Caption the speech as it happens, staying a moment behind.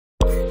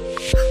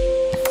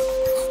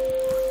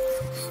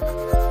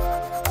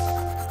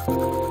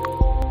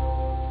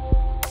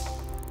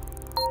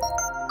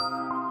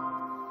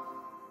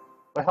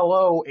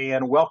Hello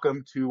and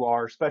welcome to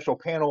our special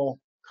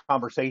panel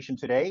conversation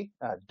today.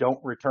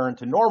 Don't return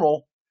to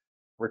normal,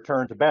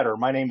 return to better.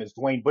 My name is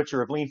Dwayne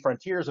Butcher of Lean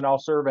Frontiers, and I'll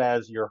serve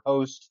as your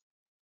host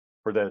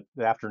for the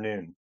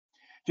afternoon.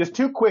 Just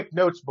two quick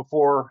notes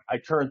before I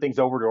turn things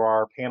over to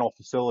our panel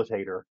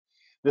facilitator.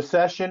 This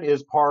session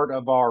is part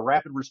of our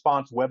Rapid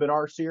Response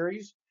webinar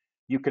series.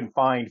 You can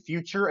find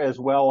future as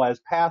well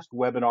as past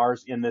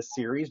webinars in this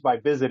series by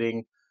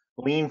visiting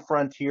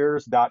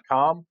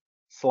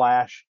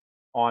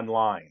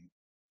leanfrontiers.com/online.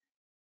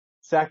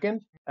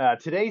 Second,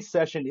 today's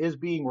session is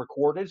being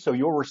recorded, so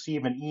you'll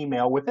receive an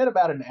email within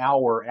about an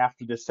hour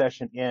after this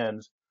session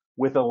ends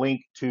with a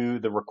link to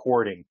the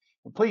recording.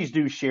 And please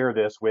do share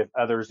this with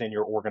others in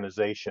your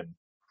organization.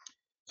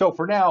 So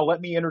for now, let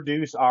me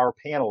introduce our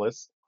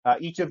panelists.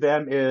 Each of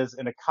them is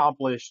an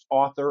accomplished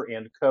author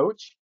and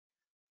coach.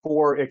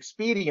 For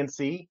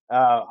expediency,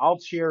 I'll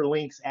share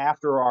links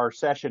after our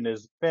session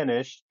is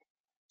finished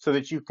so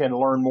that you can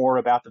learn more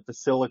about the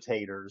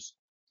facilitators.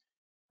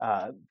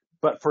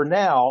 But for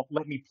now,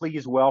 let me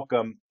please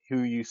welcome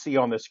who you see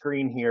on the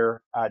screen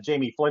here,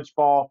 Jamie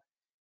Flinchball,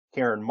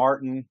 Karen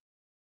Martin,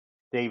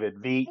 David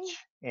Veach,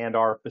 and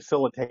our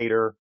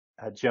facilitator,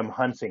 Jim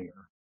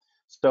Hunsinger.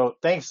 So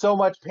thanks so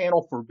much,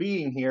 panel, for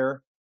being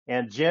here.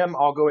 And Jim,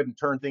 I'll go ahead and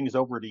turn things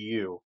over to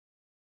you.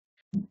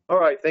 All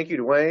right, thank you,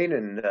 Dwayne,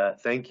 and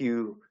thank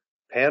you,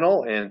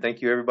 panel, and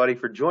thank you everybody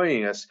for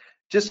joining us.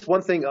 Just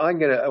one thing I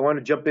want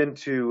to jump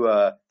into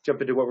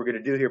what we're going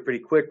to do here pretty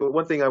quick. But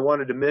one thing I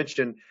wanted to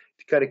mention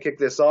to kind of kick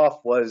this off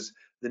was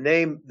the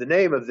name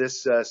of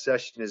this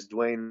session, as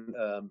Dwayne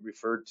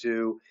referred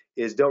to,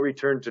 is "Don't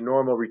Return to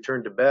Normal,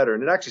 Return to Better."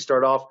 And it actually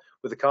started off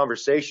with a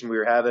conversation we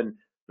were having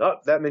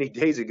not that many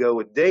days ago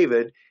with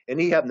David, and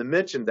he happened to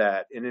mention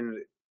that.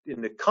 And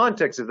in the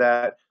context of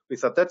that, we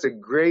thought that's a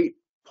great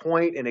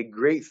point and a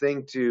great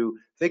thing to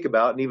think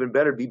about, and even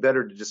better, be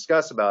better to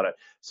discuss about it.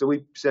 So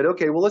we said,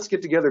 okay, well, let's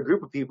get together a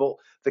group of people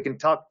that can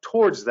talk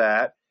towards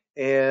that,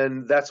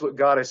 and that's what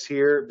got us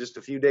here just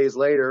a few days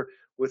later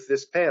with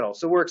this panel.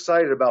 So we're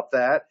excited about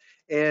that.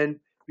 And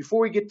before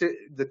we get to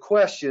the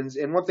questions,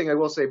 and one thing I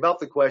will say about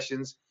the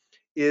questions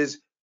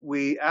is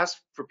we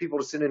asked for people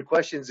to send in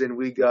questions, and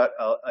we got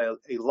a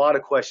lot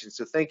of questions.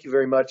 So thank you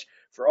very much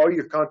for all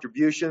your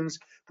contributions.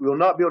 We will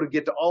not be able to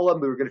get to all of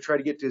them, but we're going to try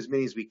to get to as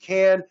many as we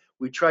can.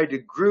 We tried to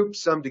group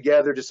some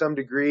together to some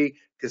degree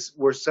because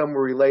some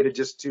were related,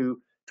 just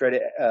to try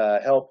to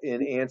help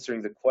in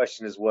answering the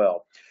question as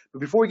well.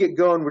 But before we get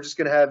going, we're just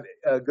going to have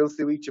go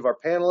through each of our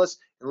panelists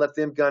and let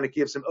them kind of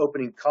give some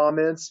opening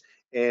comments.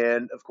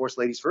 And of course,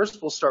 ladies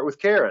first, we'll start with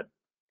Karen.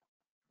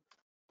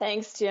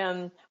 Thanks,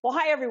 Jim. Well,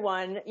 hi,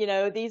 everyone. You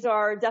know, these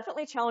are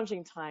definitely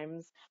challenging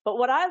times, but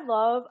what I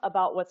love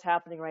about what's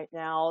happening right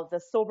now, the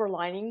silver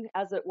lining,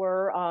 as it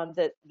were,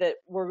 that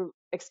we're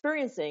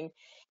experiencing,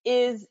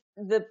 is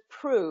the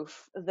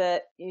proof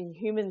that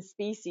human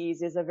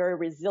species is a very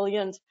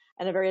resilient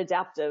and a very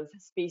adaptive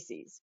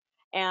species.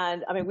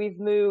 And I mean, we've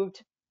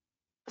moved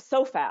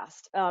so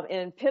fast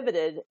and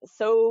pivoted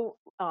so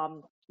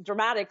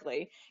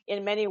dramatically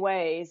in many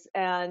ways,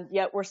 and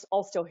yet we're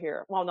all still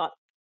here. Well, not.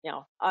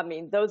 I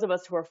mean, those of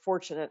us who are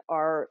fortunate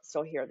are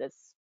still here.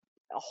 That's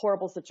a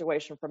horrible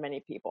situation for many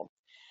people.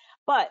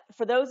 But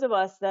for those of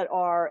us that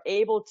are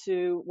able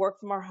to work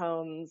from our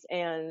homes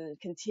and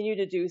continue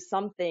to do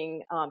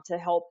something to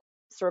help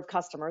serve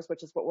customers,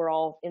 which is what we're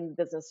all in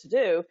business to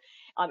do,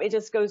 it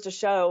just goes to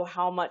show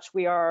how much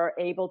we are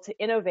able to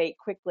innovate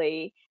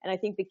quickly. And I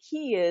think the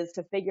key is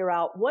to figure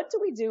out, what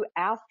do we do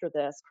after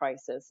this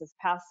crisis has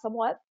passed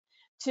somewhat,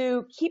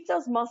 to keep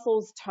those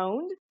muscles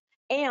toned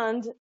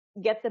and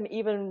get them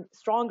even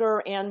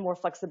stronger and more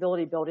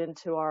flexibility built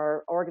into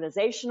our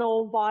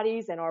organizational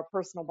bodies and our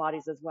personal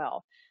bodies as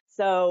well.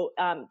 So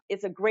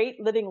it's a great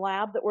living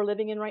lab that we're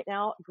living in right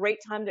now, great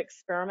time to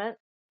experiment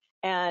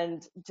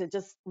and to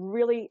just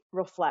really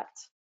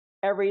reflect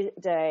every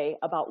day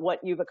about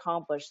what you've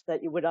accomplished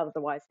that you would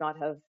otherwise not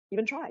have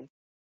even tried.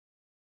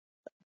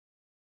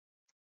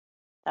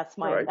 That's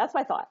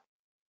my thought.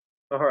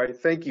 All right,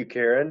 thank you,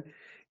 Karen.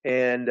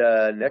 And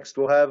next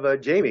we'll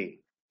have Jamie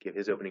give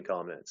his opening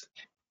comments.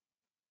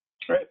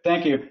 Great,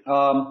 thank you.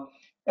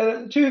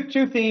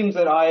 Two themes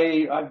that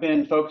I've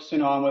been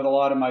focusing on with a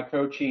lot of my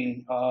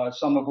coaching,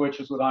 some of which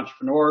is with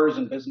entrepreneurs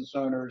and business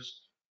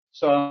owners,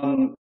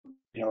 some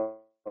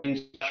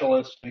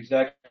specialists and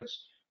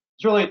executives.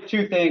 It's really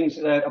two things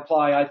that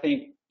apply, I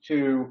think,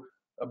 to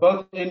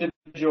both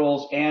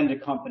individuals and to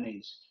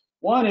companies.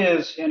 One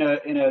is in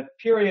a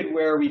period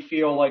where we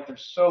feel like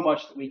there's so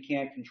much that we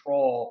can't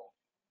control,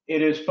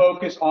 it is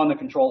focus on the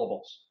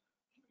controllables.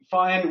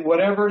 Find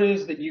whatever it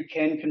is that you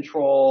can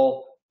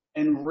control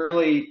and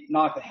really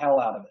knock the hell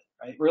out of it,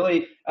 right?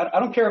 Really, I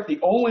don't care if the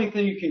only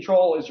thing you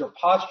control is your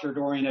posture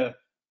during a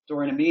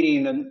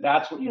meeting, then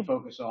that's what you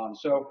focus on.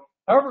 So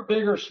however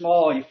big or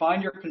small, you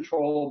find your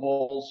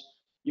controllables,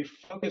 you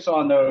focus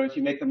on those,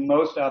 you make the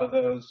most out of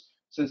those,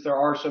 since there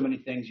are so many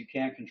things you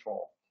can't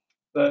control.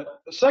 The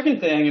second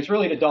thing is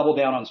really to double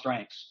down on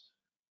strengths.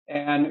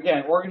 And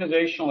again,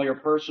 organizationally or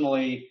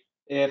personally,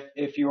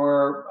 if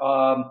you're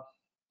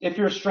if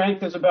your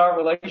strength is about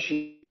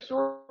relationships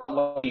or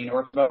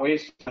it's about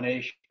waste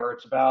elimination or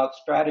it's about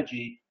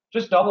strategy,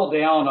 just double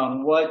down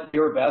on what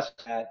you're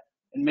best at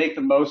and make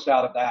the most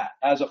out of that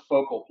as a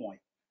focal point.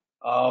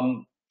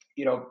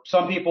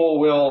 Some people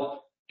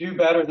will do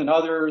better than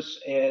others,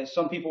 and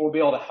some people will be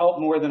able to help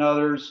more than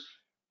others.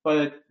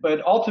 But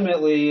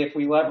ultimately, if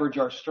we leverage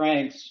our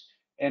strengths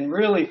and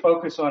really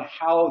focus on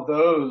how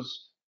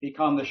those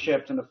become the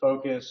shift and the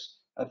focus,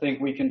 I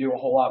think we can do a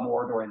whole lot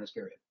more during this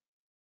period.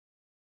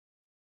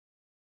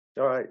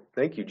 All right.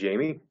 Thank you,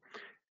 Jamie.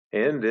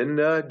 And then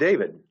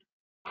David.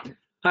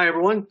 Hi,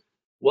 everyone.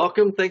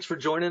 Welcome. Thanks for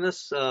joining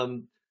us.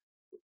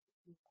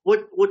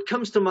 What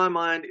comes to my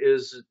mind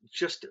is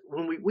just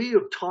when we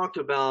have talked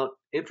about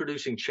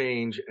introducing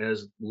change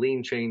as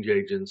lean change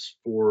agents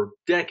for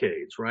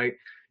decades, right?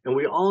 And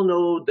we all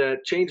know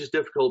that change is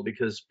difficult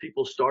because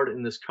people start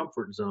in this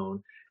comfort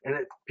zone, and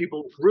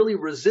people really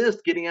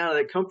resist getting out of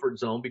that comfort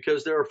zone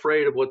because they're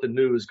afraid of what the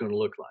new is going to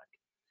look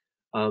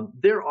like.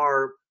 There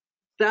are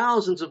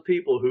thousands of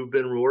people who've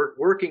been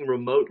working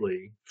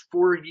remotely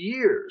for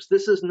years.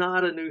 This is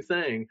not a new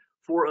thing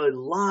for a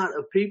lot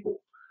of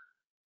people.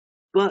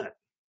 But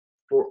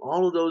for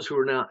all of those who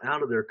are now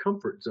out of their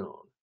comfort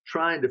zone,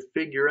 trying to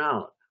figure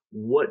out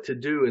what to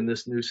do in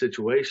this new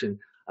situation,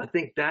 I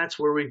think that's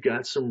where we've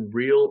got some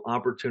real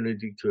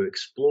opportunity to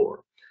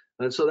explore.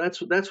 And so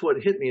that's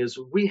what hit me is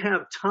we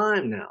have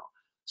time now.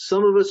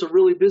 Some of us are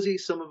really busy,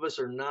 some of us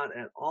are not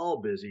at all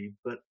busy,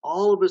 but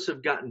all of us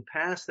have gotten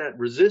past that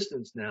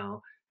resistance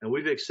now, and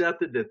we've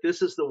accepted that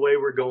this is the way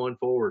we're going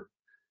forward.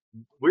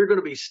 We're going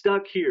to be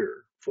stuck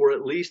here for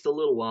at least a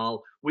little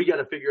while. We got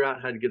to figure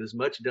out how to get as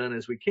much done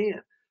as we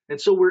can. And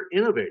so we're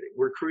innovating.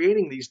 We're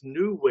creating these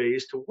new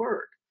ways to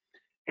work.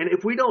 And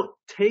if we don't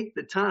take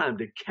the time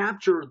to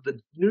capture the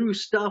new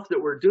stuff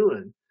that we're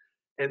doing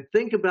and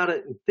think about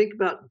it and think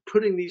about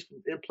putting these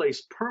in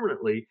place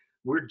permanently,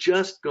 we're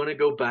just going to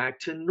go back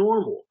to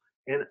normal.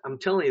 And I'm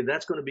telling you,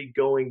 that's going to be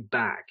going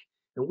back.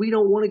 And we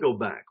don't want to go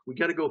back. We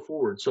got to go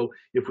forward. So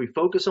if we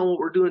focus on what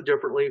we're doing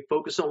differently,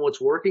 focus on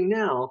what's working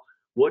now,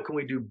 what can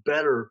we do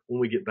better when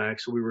we get back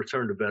so we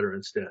return to better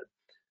instead?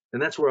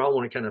 And that's where I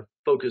want to kind of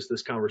focus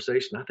this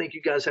conversation. I think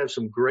you guys have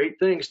some great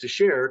things to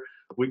share.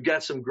 We've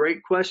got some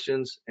great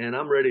questions, and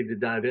I'm ready to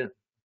dive in.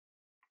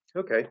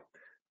 Okay.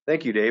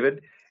 Thank you,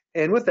 David.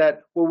 And with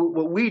that,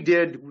 what we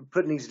did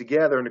putting these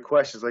together into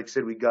questions, like I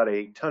said, we got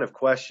a ton of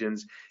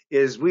questions,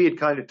 is we had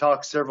kind of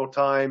talked several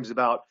times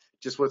about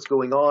just what's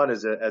going on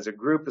as a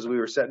group as we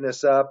were setting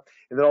this up.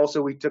 And then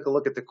also we took a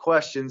look at the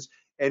questions,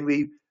 and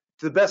we,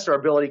 to the best of our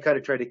ability, kind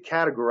of tried to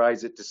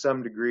categorize it to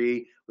some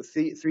degree with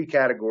three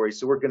categories.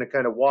 So we're going to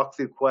kind of walk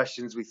through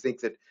questions we think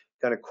that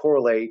kind of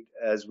correlate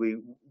as we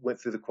went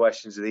through the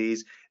questions of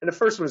these. And the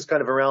first one is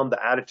kind of around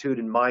the attitude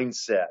and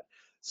mindset.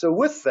 So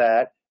with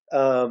that,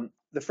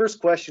 the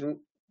first question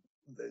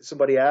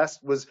somebody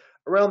asked was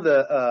around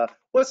the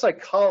what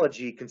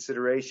psychology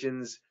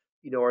considerations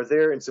are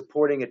there in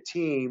supporting a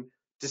team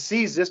to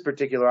seize this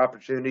particular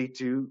opportunity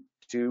to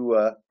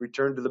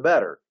return to the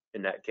better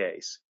in that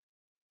case.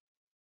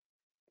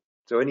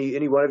 So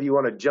any one of you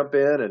want to jump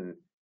in and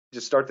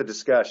just start the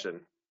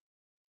discussion?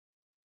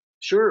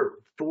 Sure.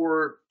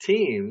 For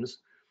teams,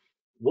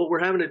 what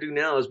we're having to do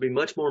now is be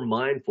much more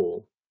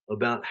mindful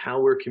about how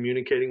we're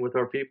communicating with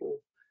our people.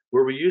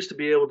 Where we used to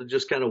be able to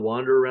just kind of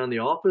wander around the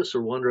office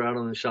or wander out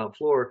on the shop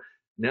floor,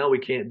 now we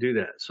can't do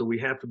that. So we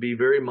have to be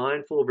very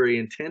mindful, very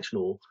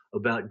intentional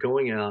about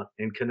going out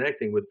and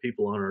connecting with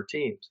people on our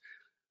teams.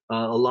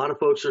 A lot of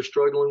folks are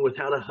struggling with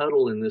how to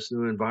huddle in this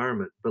new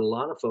environment, but a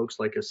lot of folks,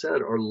 like I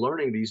said, are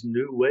learning these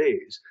new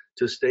ways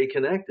to stay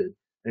connected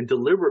and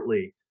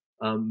deliberately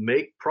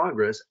make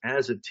progress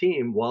as a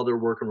team while they're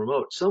working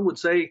remote. Some would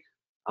say,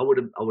 I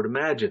would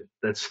imagine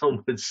that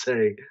some would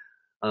say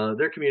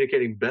they're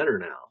communicating better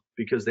now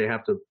because they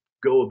have to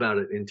go about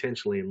it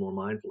intentionally and more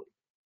mindfully.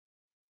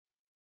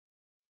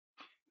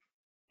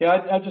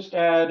 Yeah, I'd just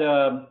add,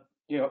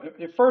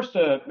 first,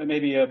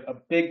 maybe a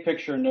big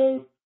picture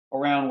note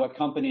around what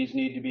companies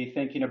need to be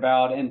thinking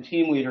about and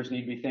team leaders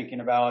need to be thinking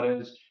about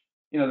is,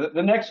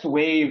 the next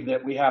wave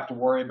that we have to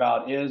worry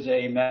about is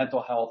a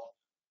mental health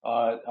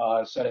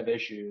set of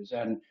issues.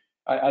 And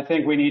I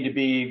think we need to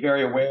be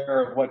very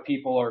aware of what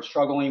people are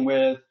struggling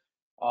with,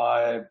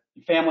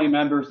 family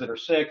members that are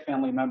sick,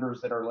 family members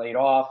that are laid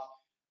off.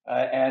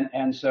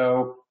 And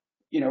so,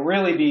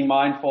 really being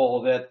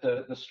mindful that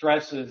the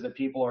stresses that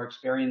people are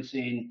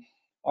experiencing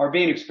are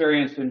being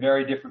experienced in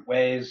very different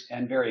ways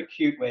and very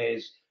acute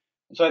ways.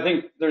 And so I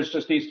think there's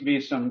just needs to be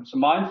some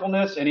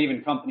mindfulness and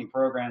even company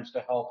programs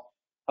to help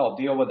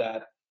deal with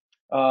that.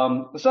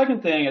 The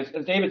second thing,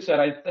 as David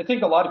said, I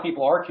think a lot of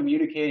people are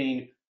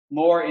communicating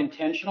more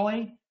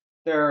intentionally.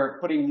 They're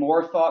putting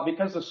more thought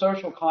because the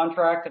social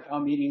contract of how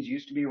meetings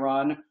used to be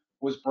run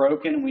was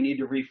broken and we need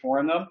to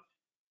reform them.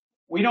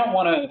 We don't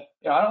want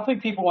to, I don't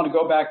think people want to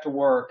go back to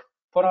work,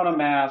 put on a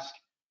mask,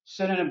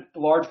 sit in a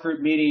large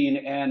group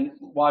meeting and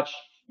watch,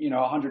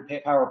 100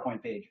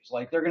 PowerPoint pages.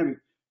 Like they're going to be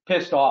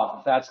pissed off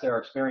if that's their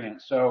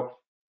experience. So,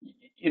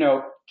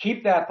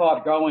 keep that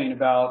thought going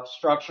about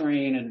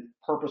structuring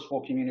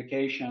purposeful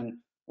communication,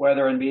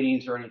 whether in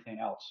meetings or anything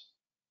else.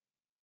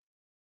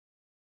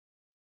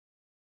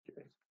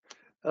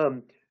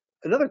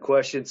 Another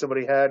question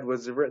somebody had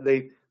was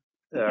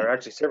or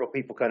actually several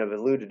people kind of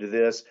alluded to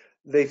this.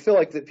 They feel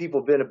like that people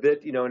have been a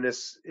bit,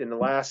 in the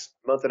last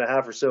month and a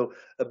half or so,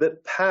 a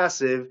bit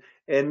passive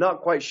and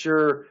not quite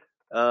sure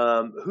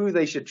who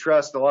they should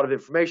trust. A lot of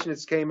information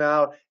that's came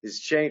out is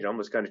changed,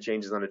 almost kind of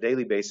changes on a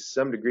daily basis to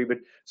some degree, but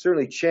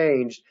certainly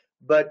changed.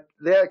 But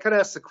they kind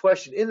of ask the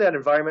question, in that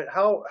environment,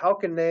 how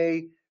can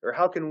they, or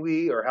how can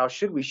we, or how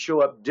should we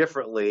show up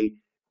differently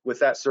with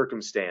that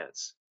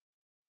circumstance?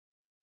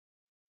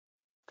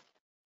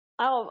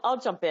 I'll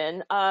jump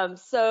in.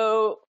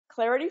 So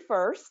clarity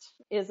first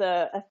is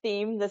a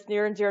theme that's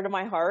near and dear to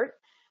my heart.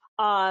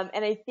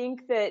 And I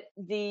think that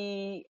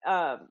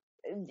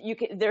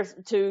there's,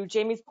 to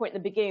Jamie's point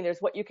in the beginning,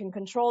 there's what you can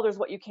control, there's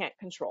what you can't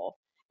control.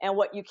 And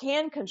what you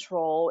can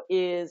control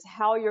is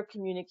how you're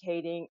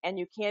communicating, and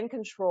you can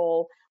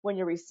control when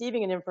you're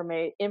receiving an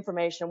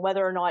information,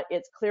 whether or not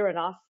it's clear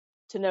enough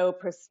to know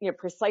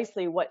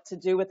precisely what to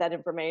do with that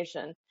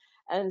information.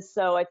 And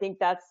so I think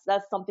that's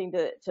something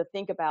to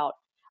think about.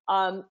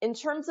 In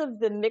terms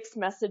of the mixed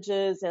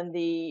messages and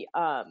the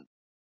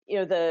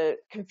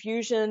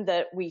confusion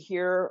that we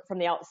hear from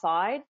the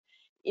outside,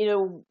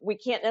 we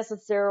can't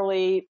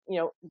necessarily,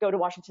 go to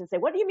Washington and say,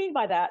 what do you mean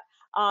by that?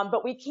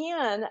 But we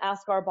can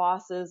ask our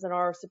bosses and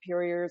our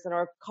superiors and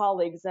our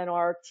colleagues and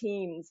our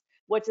teams,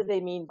 what do they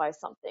mean by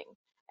something?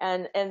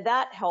 And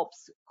that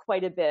helps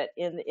quite a bit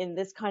in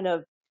this kind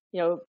of,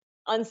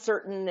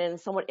 uncertain and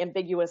somewhat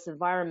ambiguous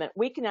environment.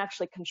 We can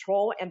actually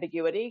control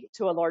ambiguity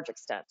to a large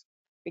extent.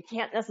 We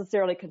can't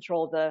necessarily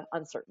control the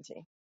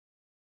uncertainty.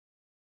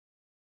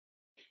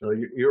 No,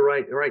 you're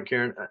right. You're right,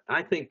 Karen.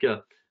 I think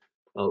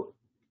one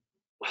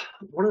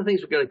of the things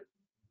we've got to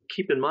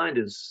keep in mind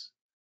is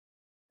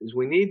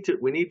we need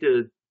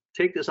to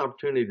take this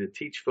opportunity to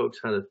teach folks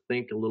how to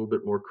think a little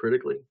bit more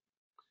critically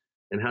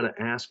and how to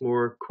ask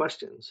more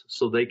questions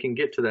so they can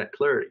get to that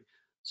clarity.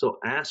 So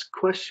ask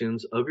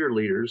questions of your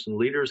leaders, and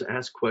leaders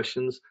ask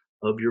questions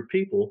of your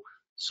people,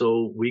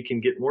 so we can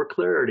get more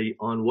clarity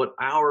on what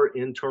our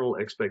internal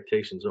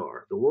expectations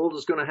are. The world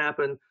is going to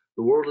happen.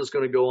 The world is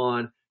going to go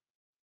on.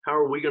 How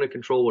are we going to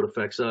control what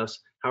affects us?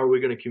 How are we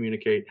going to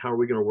communicate? How are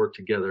we going to work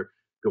together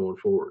going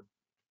forward?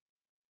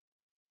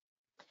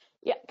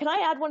 Yeah, can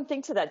I add one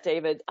thing to that,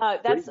 David?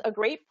 That's a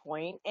great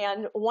point.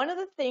 And one of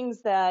the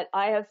things that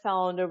I have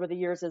found over the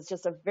years is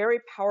just a very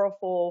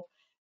powerful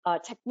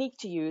technique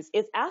to use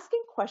is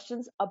asking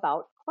questions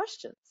about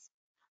questions.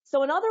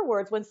 So in other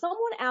words, when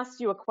someone asks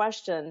you a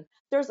question,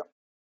 there's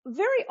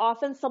very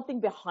often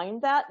something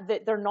behind that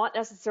they're not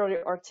necessarily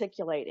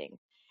articulating.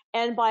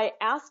 And by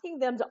asking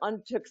them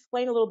to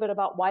explain a little bit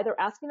about why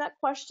they're asking that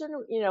question,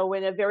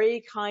 in a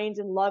very kind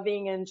and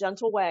loving and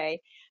gentle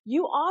way,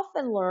 you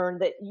often learn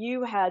that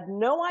you had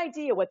no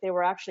idea what they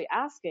were actually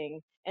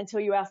asking until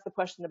you asked the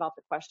question about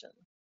the question.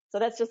 So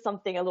that's just a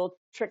little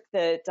trick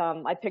that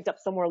I picked up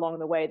somewhere along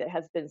the way that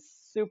has been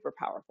super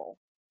powerful.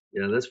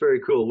 Yeah, that's very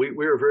cool.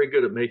 We are very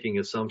good at making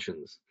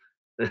assumptions.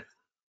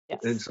 Yes.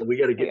 And so we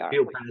got to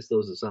peel past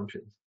those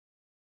assumptions.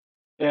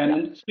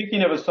 And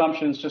speaking of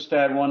assumptions, just to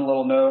add one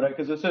little note,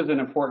 because this is an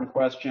important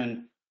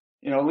question.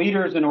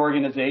 Leaders in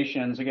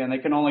organizations, again, they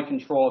can only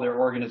control their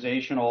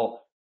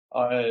organizational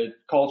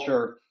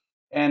culture,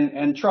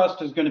 and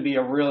trust is going to be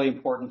a really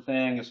important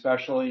thing,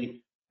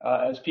 especially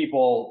as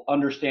people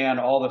understand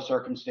all the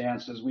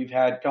circumstances. We've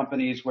had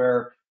companies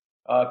where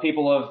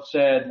people have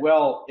said,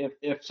 well,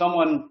 if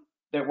someone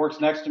that works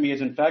next to me is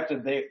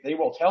infected, they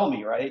will tell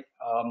me, right?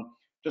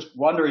 Just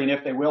wondering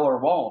if they will or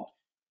won't.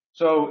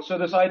 So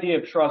this idea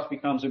of trust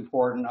becomes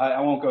important. I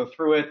won't go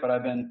through it, but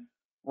I've been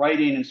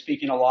writing and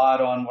speaking a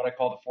lot on what I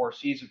call the 4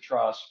 C's of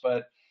trust.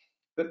 But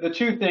the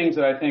 2 things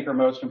that I think are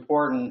most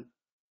important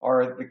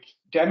are the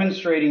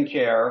demonstrating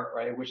care,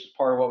 right, which is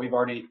part of what we've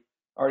already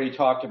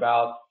talked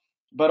about,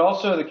 but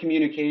also the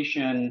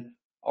communication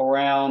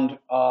around,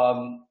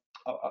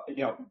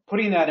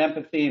 putting that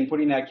empathy and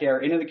putting that care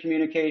into the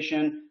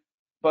communication,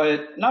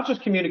 but not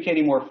just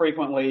communicating more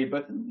frequently,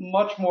 but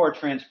much more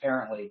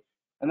transparently.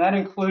 And that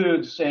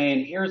includes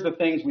saying, here's the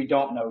things we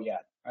don't know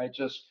yet, right?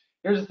 Just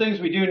here's the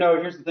things we do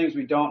know, here's the things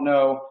we don't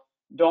know.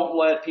 Don't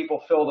let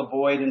people fill the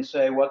void and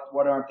say, what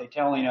aren't they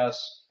telling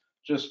us?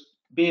 Just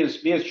be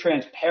as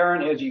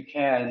transparent as you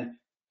can,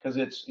 because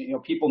it's,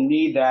 people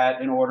need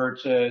that in order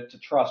to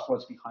trust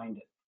what's behind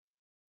it.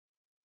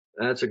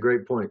 That's a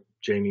great point,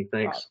 Jamie.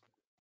 Thanks.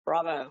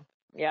 Bravo.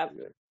 Yeah.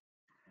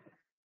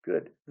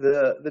 Good.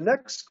 The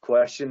next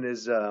question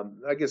is,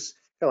 I guess,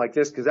 kind of like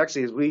this, because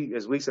actually,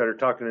 as we started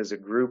talking as a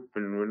group,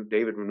 and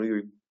when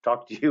we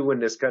talked to you when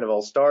this kind of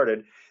all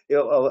started,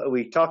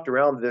 we talked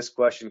around this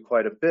question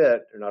quite a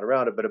bit, or not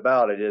around it, but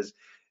about it. Is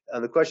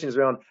the question is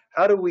around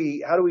how do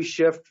we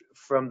shift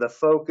from the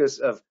focus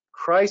of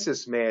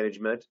crisis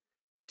management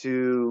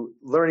to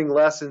learning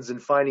lessons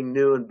and finding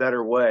new and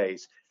better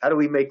ways? How do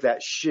we make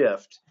that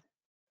shift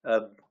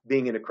of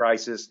being in a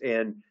crisis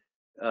and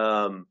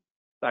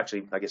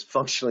actually, I guess,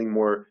 functioning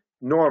more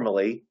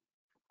normally?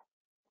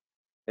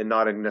 and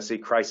not in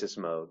necessarily crisis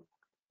mode?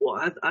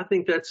 Well, I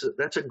think that's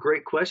a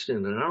great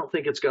question, and I don't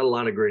think it's got a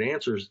lot of great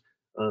answers,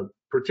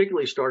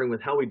 particularly starting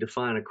with how we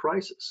define a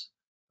crisis.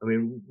 I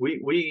mean,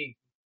 we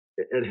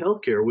at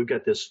healthcare, we've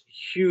got this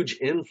huge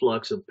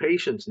influx of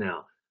patients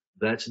now.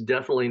 That's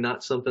definitely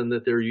not something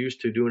that they're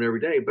used to doing every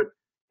day. But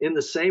in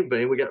the same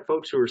vein, we got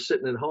folks who are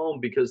sitting at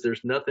home because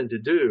there's nothing to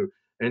do.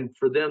 And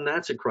for them,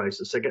 that's a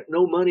crisis. I got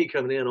no money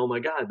coming in. Oh my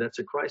God, that's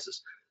a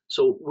crisis.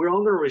 So we're all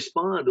going to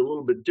respond a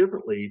little bit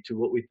differently to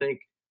what we think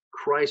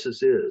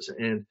crisis is.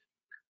 And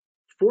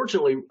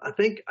fortunately, I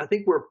think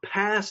we're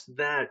past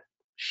that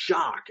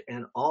shock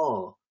and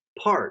awe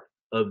part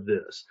of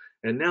this.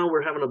 And now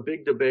we're having a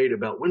big debate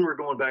about when we're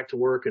going back to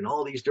work and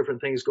all these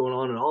different things going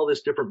on and all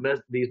this different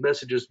these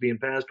messages being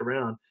passed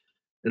around.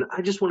 And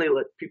I just want to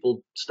let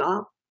people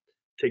stop,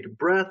 take a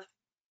breath,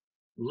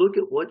 look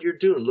at what you're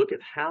doing, look at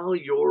how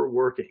you're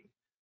working.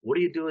 What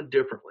are you doing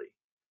differently?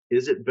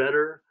 Is it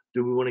better?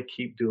 Do we want to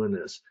keep doing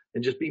this?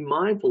 And just be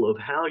mindful of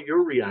how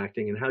you're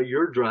reacting and how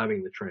you're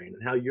driving the train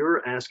and how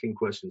you're asking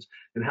questions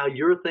and how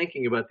you're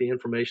thinking about the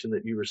information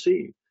that you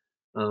receive.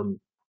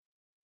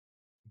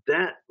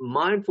 That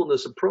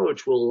mindfulness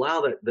approach will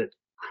allow that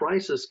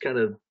crisis kind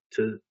of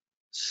to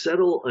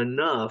settle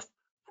enough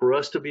for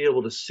us to be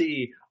able to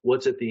see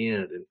what's at the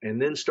end,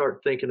 and then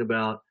start thinking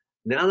about,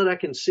 now that I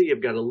can see,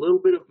 I've got a little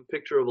bit of a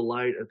picture of a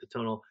light at the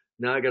tunnel.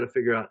 Now I got to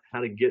figure out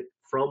how to get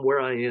from where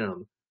I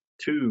am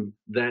to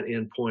that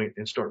end point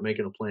and start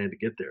making a plan to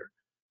get there.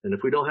 And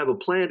if we don't have a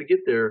plan to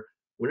get there,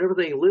 when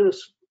everything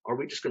lifts, are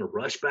we just going to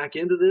rush back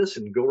into this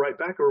and go right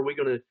back? Or are we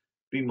going to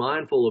be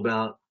mindful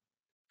about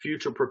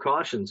future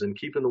precautions and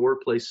keeping the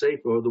workplace safe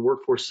or the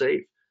workforce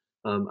safe?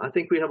 I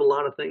think we have a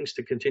lot of things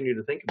to continue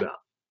to think about.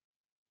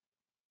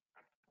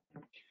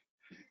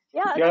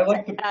 Yeah, I'd Yeah,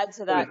 like to add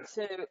to that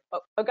too. Oh,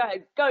 go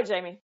ahead. Go,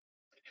 Jamie.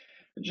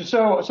 Just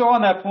so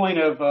on that point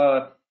of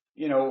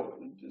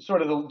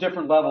sort of the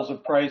different levels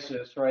of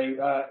crisis, right?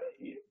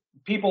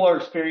 People are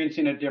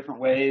experiencing it different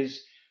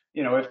ways.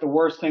 If the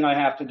worst thing I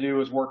have to do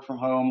is work from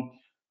home,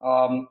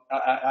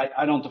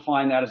 I don't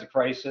define that as a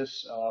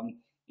crisis.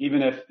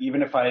 Even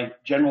if I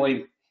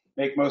generally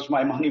make most of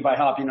my money by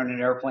hopping on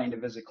an airplane to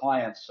visit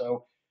clients.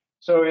 So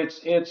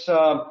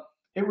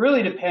it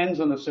really depends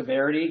on the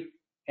severity.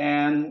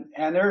 And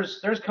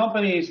there's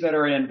companies that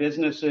are in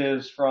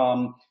businesses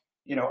from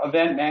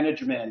event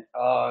management,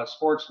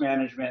 sports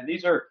management.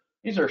 These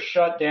are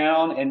shut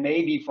down and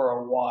maybe for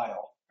a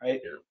while, right?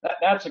 Yeah.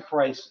 That's a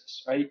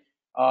crisis, right?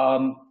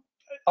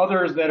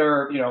 Others that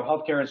are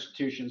healthcare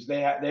institutions,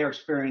 they are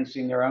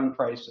experiencing their own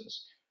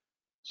crisis.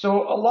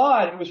 So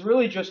it was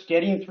really just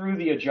getting through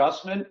the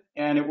adjustment,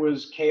 and it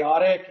was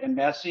chaotic and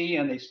messy,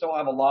 and they still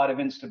have a lot of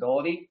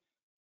instability.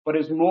 But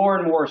as more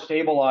and more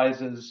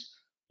stabilizes,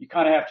 you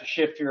kind of have to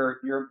shift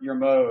your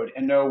mode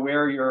and know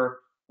where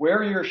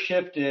your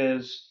shift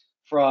is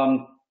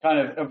from kind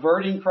of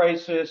averting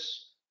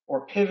crisis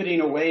or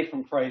pivoting away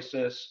from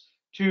crisis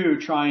to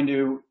trying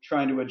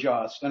to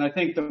adjust. And I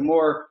think the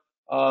more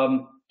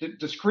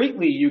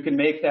discreetly you can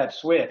make that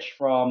switch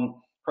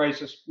from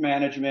crisis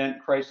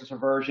management, crisis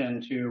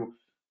aversion to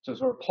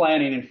sort of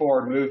planning and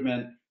forward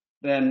movement,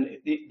 then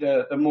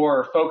the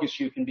more focused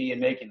you can be in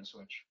making the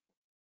switch.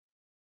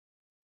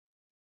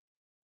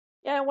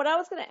 Yeah, and what I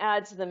was going to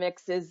add to the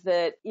mix is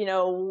that,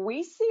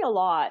 we see a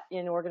lot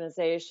in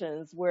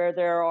organizations where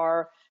there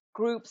are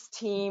groups,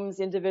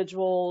 teams,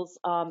 individuals,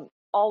 all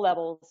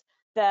levels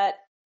that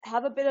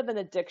have a bit of an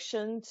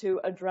addiction to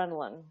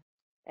adrenaline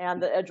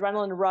and the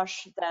adrenaline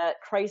rush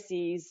that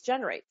crises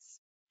generates.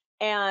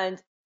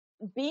 And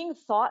being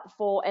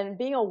thoughtful and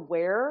being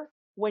aware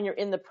when you're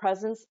in the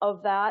presence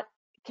of that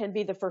can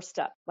be the first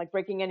step. Like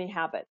breaking any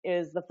habit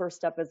is the first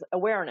step, is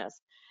awareness.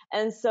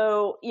 And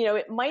so,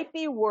 it might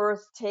be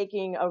worth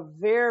taking a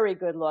very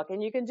good look,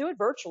 and you can do it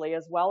virtually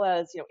as well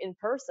as, in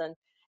person,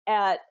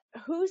 at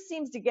who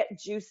seems to get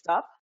juiced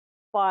up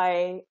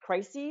by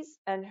crises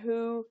and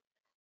who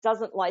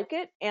doesn't like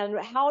it, and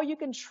how you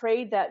can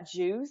trade that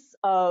juice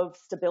of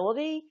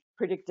stability,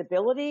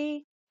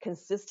 predictability,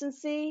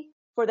 consistency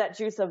for that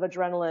juice of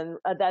adrenaline,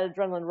 that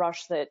adrenaline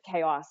rush that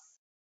chaos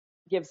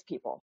gives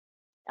people.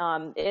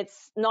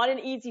 It's not an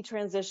easy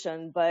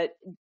transition, but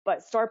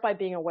start by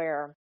being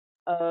aware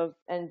of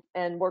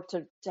and work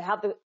to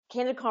have the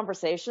candid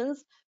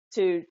conversations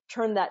to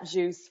turn that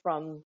juice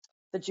from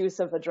the juice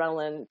of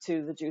adrenaline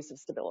to the juice of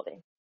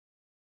stability.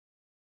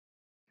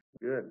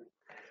 Good.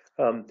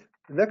 The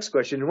next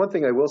question, and one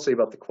thing I will say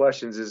about the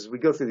questions is we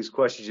go through these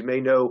questions, you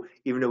may know,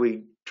 even though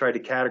we tried to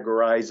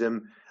categorize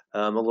them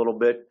a little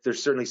bit,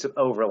 there's certainly some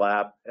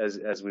overlap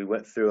as we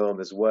went through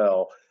them as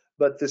well.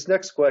 But this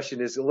next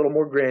question is a little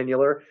more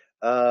granular.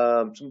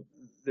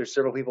 There's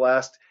several people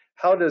asked,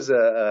 how does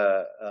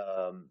a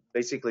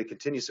basically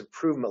continuous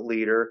improvement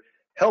leader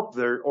help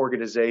their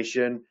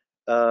organization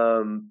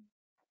to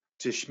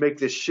make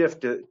this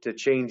shift to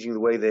changing the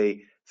way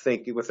they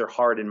think with their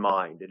heart and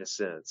mind, in a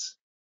sense?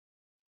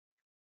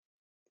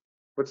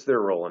 What's their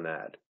role in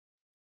that?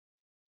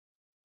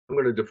 I'm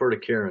going to defer to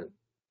Karen.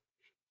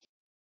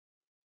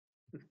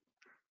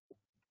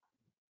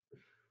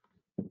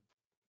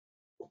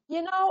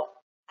 You know,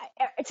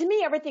 to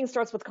me, everything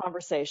starts with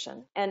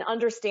conversation and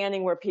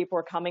understanding where people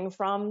are coming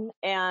from.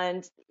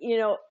 And,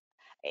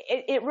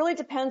 it really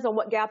depends on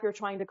what gap you're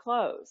trying to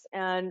close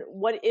and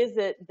what is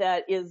it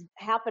that is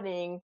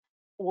happening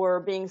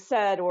or being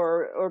said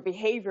or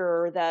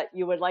behavior that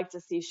you would like to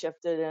see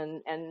shifted,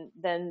 and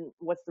then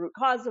what's the root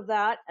cause of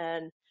that,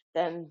 and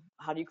then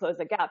how do you close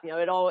the gap?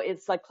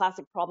 It's like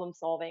classic problem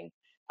solving.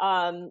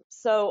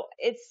 So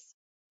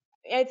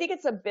I think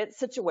it's a bit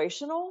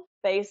situational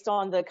based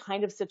on the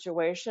kind of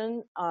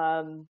situation.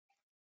 I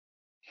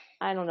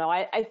don't know.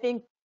 I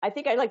think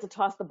I'd like to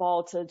toss the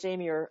ball to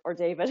Jamie or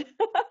David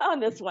on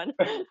this one.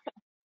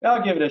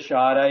 I'll give it a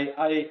shot.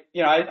 I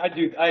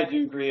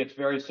do agree. It's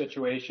very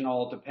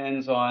situational. It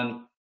depends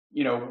on,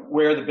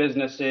 where the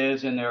business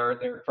is and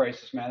their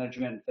crisis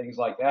management and things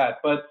like that.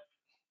 But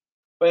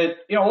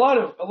a lot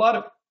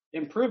of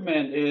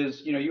improvement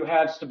is, you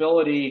have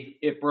stability.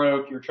 It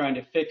broke. You're trying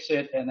to fix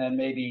it and then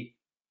maybe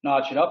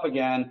notch it up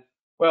again.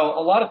 Well,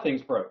 a lot of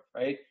things broke,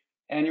 right?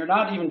 And you're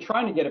not even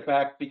trying to get it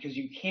back because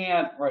you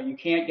can't, right? You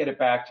can't get it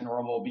back to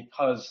normal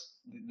because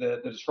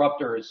the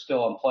disruptor is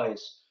still in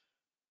place.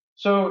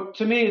 So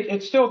to me,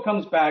 it still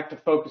comes back to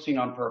focusing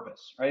on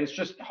purpose, right? It's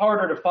just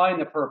harder to find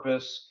the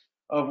purpose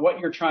of what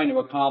you're trying to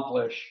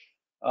accomplish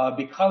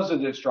because of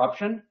the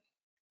disruption.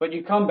 But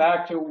you come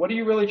back to, what are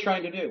you really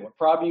trying to do? What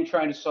problem are you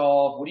trying to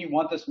solve? What do you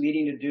want this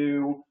meeting to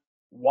do?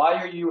 Why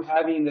are you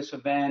having this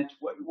event?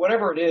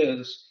 Whatever it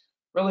is,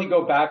 really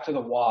go back to the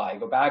why,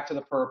 go back to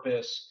the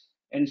purpose,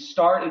 and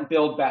start and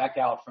build back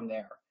out from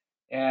there.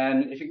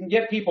 And if you can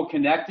get people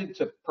connected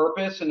to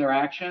purpose in their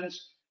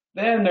actions,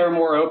 then they're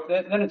more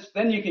open.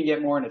 Then you can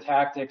get more into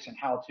tactics and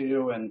how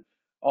to and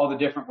all the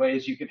different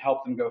ways you can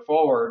help them go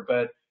forward.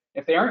 But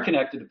if they aren't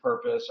connected to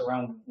purpose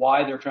around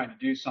why they're trying to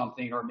do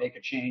something or make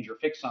a change or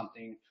fix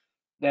something,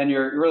 then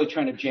you're really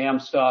trying to jam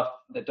stuff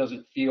that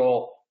doesn't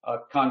feel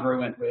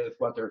congruent with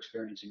what they're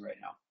experiencing right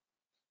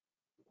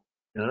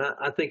now. And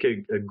I think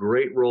a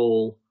great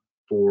role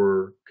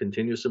for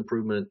continuous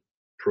improvement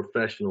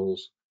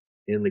professionals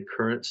in the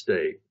current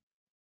state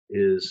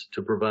is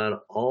to provide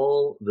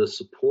all the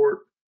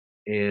support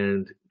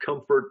and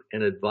comfort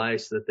and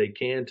advice that they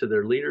can to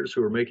their leaders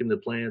who are making the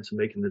plans and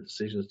making the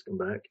decisions to come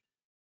back.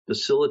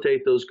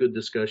 Facilitate those good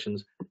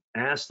discussions,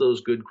 ask those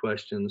good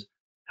questions,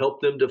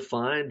 help them to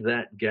find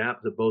that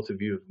gap that both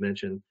of you have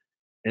mentioned,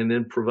 and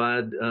then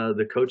provide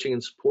the coaching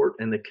and support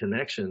and the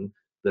connection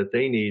that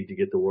they need to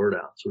get the word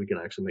out so we can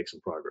actually make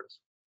some progress.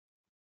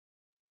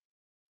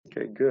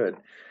 Okay, good.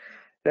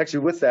 Actually,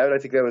 with that, I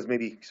think that was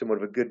maybe somewhat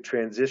of a good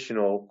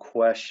transitional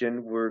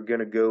question. We're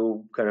going to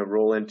go kind of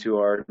roll into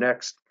our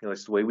next,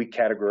 it's the way we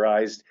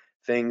categorized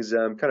things,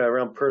 kind of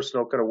around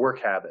personal kind of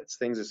work habits,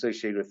 things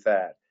associated with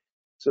that.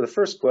 So the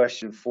first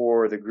question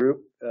for the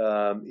group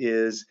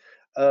is,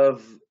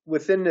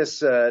 within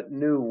this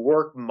new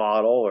work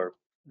model or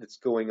that's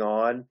going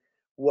on,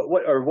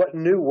 what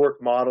new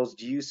work models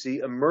do you see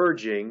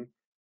emerging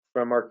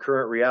from our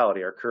current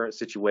reality, our current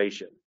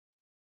situation?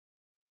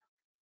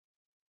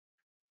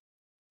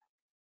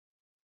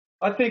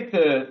 I think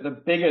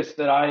the biggest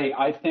that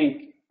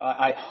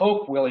I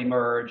hope will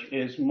emerge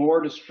is more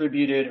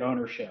distributed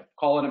ownership.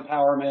 Call it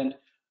empowerment,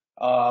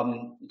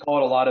 call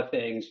it a lot of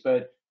things,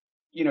 but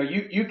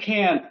you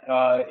can't.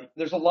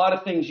 There's a lot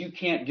of things you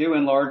can't do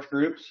in large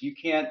groups. You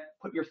can't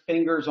put your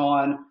fingers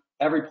on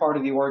every part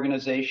of the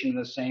organization in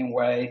the same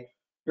way.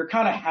 You're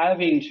kind of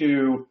having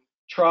to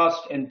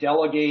trust and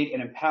delegate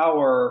and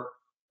empower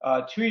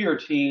to your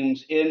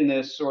teams in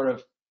this sort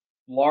of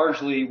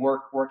largely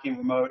working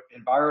remote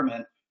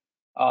environment.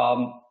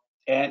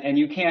 And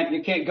you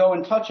can't go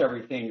and touch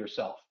everything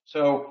yourself.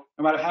 So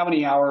no matter how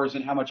many hours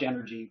and how much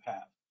energy you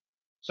have.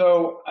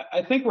 So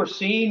I think we're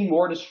seeing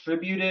more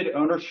distributed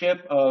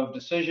ownership of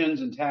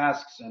decisions and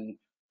tasks and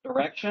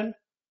direction.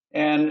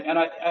 And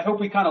I hope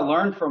we kind of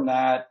learn from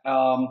that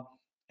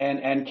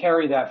and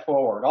carry that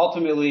forward.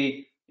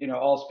 Ultimately,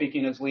 all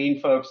speaking as lean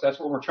folks, that's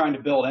what we're trying to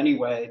build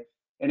anyway.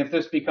 And if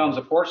this becomes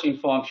a forcing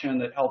function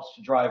that helps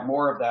to drive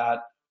more of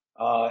that,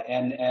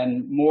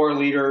 and more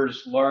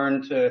leaders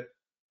learn to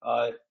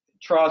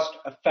trust,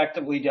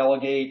 effectively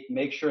delegate,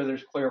 make sure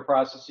there's clear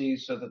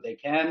processes so that they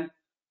can,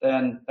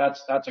 then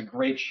that's a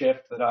great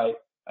shift that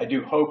I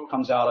do hope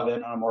comes out of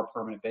it on a more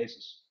permanent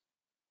basis.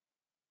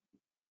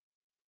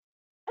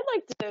 I'd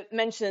like to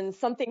mention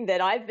something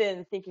that I've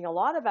been thinking a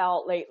lot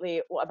about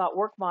lately about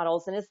work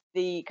models, and it's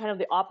the kind of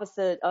the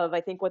opposite of,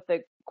 I think, what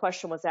the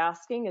question was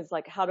asking is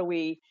like,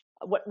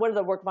 what are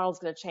the work models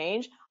going to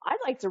change? I'd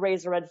like to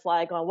raise a red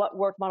flag on what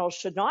work models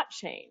should not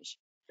change.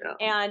 Yeah.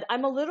 And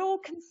I'm a little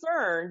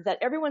concerned that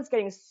everyone's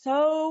getting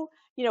so,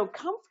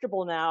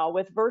 comfortable now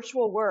with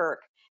virtual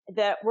work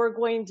that we're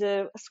going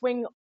to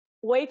swing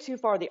way too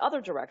far the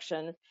other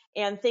direction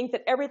and think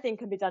that everything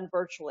can be done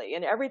virtually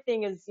and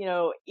everything is,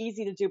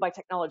 easy to do by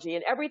technology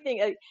and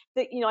everything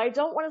that, I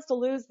don't want us to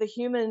lose the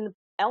human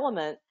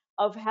element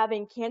of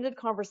having candid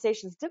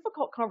conversations.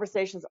 Difficult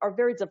conversations are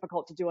very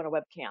difficult to do on a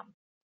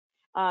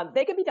webcam.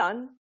 They can be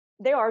done.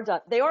 They are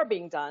done. They are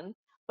being done.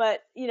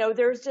 But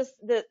there's just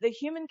the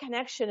human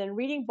connection, and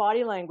reading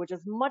body language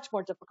is much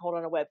more difficult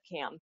on a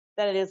webcam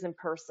than it is in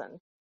person.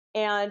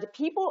 And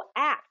people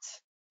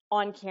act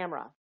on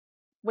camera.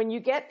 When you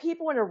get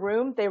people in a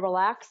room, they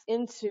relax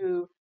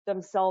into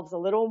themselves a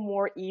little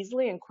more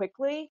easily and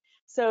quickly.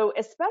 So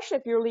especially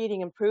if you're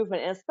leading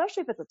improvement, and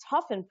especially if it's a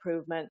tough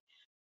improvement,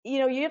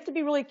 you have to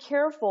be really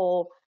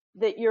careful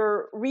that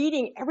you're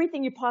reading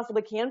everything you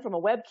possibly can from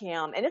a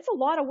webcam. And it's a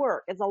lot of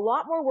work. It's a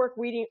lot more work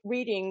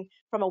reading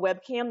from a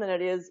webcam than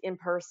it is in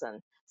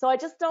person. So I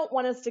just don't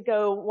want us to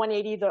go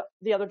 180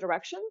 the other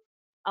direction,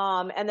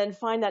 and then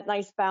find that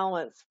nice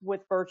balance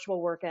with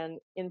virtual work and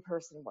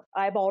in-person work,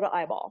 eyeball to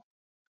eyeball.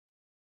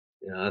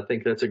 Yeah, I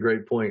think that's a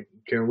great point,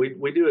 Karen.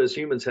 We do as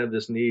humans have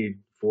this need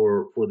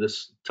for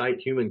this tight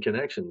human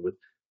connection with.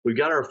 We've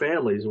got our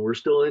families and we're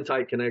still in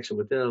tight connection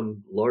with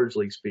them,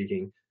 largely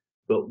speaking.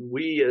 But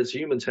we as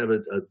humans have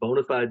a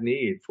bona fide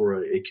need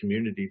for a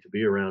community to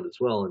be around as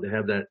well, and to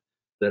have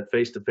that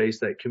face to face,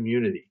 that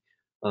community.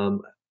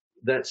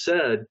 That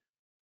said,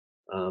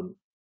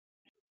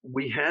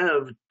 we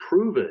have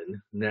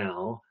proven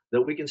now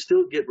that we can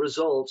still get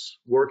results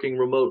working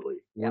remotely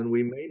when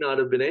we may not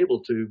have been able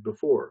to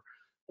before.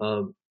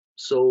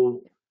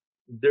 So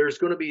there's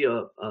going to be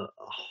a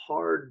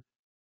hard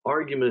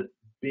argument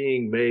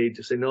being made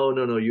to say,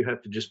 no, you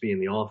have to just be in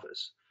the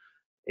office.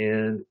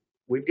 And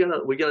we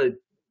got to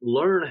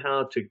learn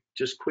how to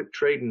just quit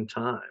trading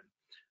time.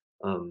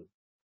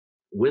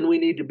 When we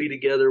need to be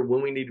together,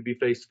 when we need to be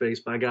face to face,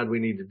 by God, we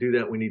need to do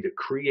that. We need to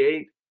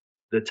create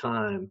the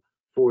time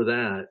for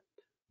that.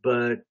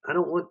 But I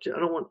don't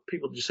want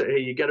people to say, hey,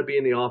 you got to be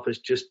in the office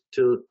just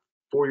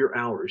for your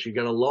hours. You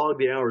got to log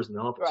the hours in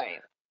the office. Right.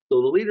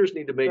 So the leaders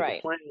need to make the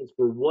plans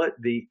for what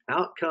the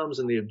outcomes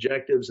and the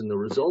objectives and the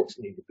results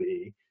need to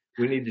be.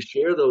 We need to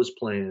share those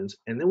plans,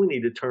 and then we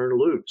need to turn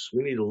loose.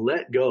 We need to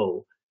let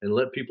go and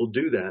let people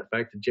do that.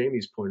 Back to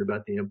Jamie's point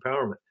about the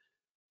empowerment.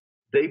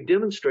 They've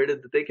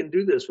demonstrated that they can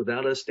do this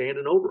without us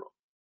standing over them.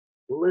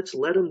 Well, let's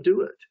let them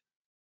do it.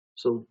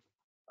 So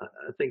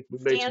I think we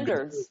made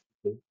standards.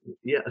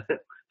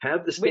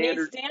 Have the standards. We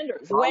need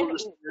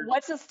standards.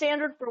 What's the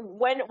standard for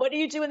when? What do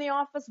you do in the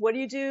office? What do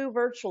you do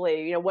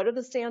virtually? What are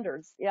the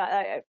standards?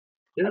 I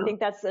think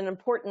that's an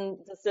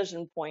important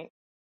decision point.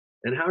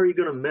 And how are you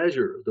going to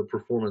measure the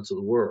performance of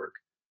the work?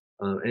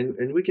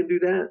 And we can do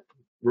that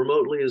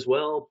remotely as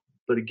well.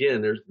 But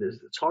again,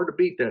 it's hard to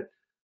beat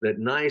that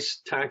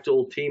nice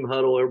tactile team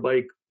huddle.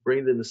 Everybody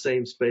breathing in the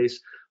same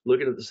space,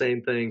 looking at the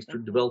same things,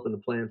 developing the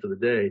plan for the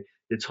day.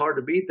 It's hard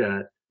to beat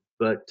that,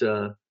 but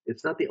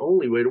it's not the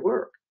only way to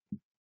work.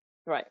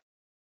 Right.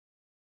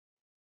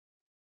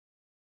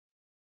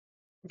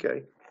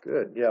 Okay,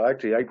 good. Yeah,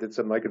 actually, that's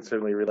something I can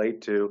certainly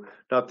relate to.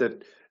 Not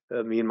that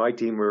me and my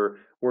team were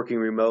working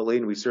remotely,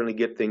 and we certainly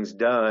get things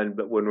done,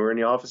 but when we're in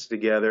the office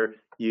together,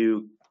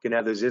 you can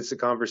have those instant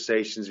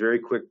conversations very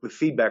quick. The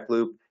feedback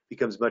loop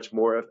becomes much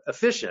more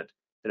efficient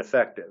and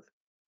effective.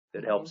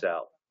 That helps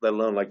out, let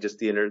alone like just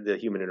the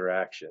human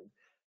interaction.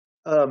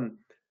 The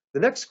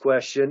next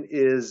question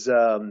is,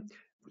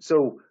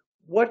 so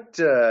what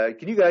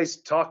can you guys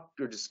talk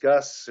or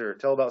discuss or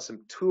tell about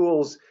some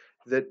tools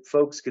that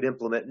folks could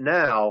implement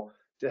now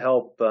to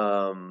help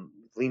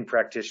lean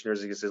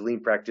practitioners,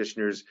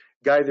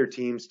 guide their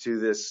teams to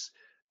this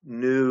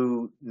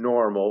new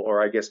normal,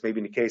 or I guess maybe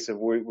in the case of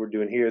what we're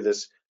doing here,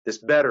 this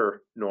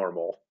better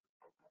normal?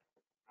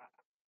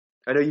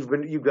 I know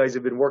you guys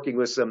have been working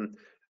with some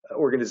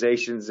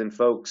organizations and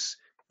folks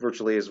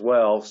virtually as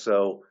well,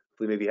 so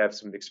we maybe have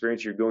some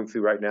experience you're going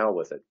through right now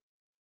with it.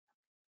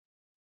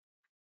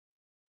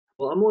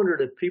 Well, I'm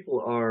wondering if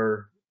people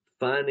are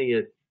finding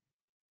it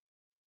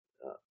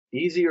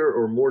easier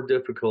or more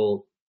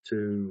difficult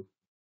to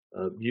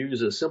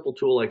use a simple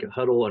tool like a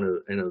huddle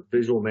and a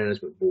visual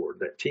management board,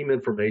 that team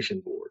information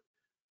board.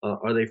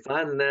 Are they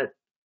finding that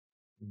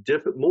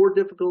more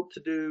difficult to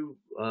do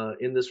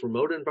in this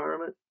remote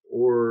environment,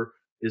 or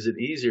is it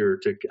easier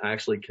to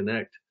actually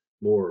connect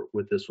more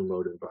with this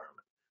remote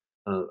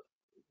environment?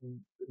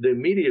 The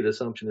immediate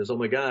assumption is, oh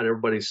my God,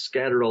 everybody's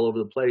scattered all over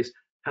the place.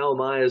 How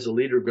am I as a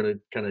leader going to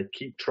kind of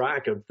keep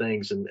track of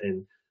things and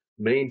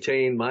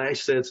maintain my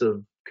sense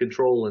of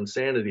control and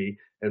sanity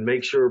and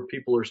make sure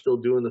people are still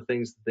doing the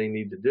things that they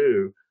need to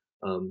do?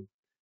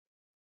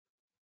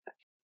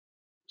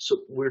 So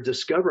we're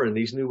discovering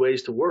these new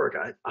ways to work.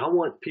 I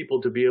want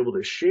people to be able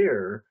to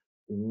share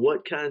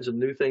what kinds of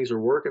new things are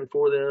working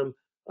for them.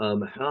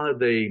 How have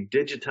they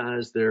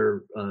digitized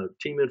their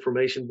team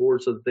information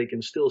board so that they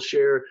can still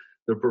share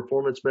the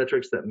performance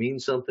metrics that mean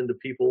something to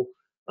people?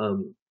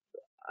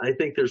 I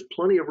think there's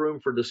plenty of room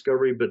for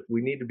discovery, but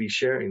we need to be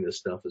sharing this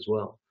stuff as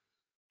well.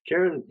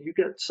 Karen, you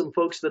got some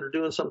folks that are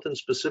doing something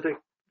specific.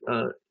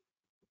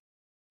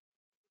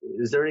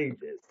 Is there any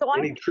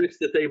tricks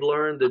that they've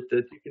learned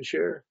that you can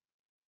share?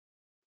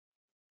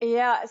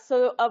 Yeah,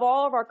 so of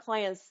all of our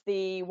clients,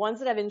 the ones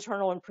that have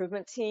internal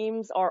improvement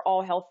teams are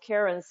all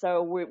healthcare, and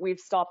so we've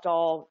stopped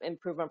all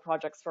improvement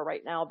projects for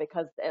right now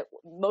because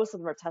most of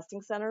them are testing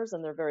centers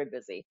and they're very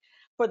busy.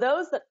 For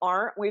those that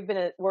aren't, we've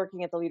been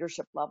working at the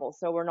leadership level,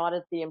 so we're not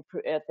at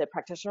at the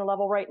practitioner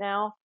level right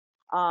now.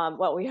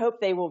 Well, we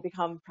hope they will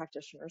become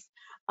practitioners,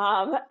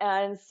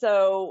 and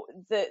so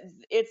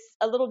it's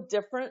a little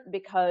different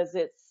because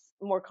it's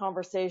more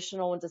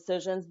conversational and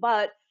decisions,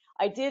 but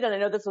I did, and I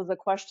know this was a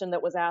question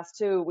that was asked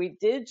too. We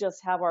did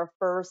just have our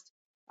first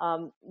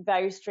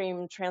value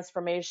stream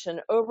transformation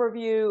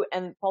overview,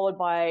 and followed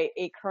by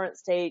a current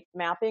state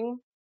mapping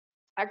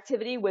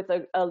activity with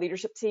a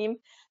leadership team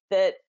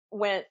that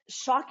went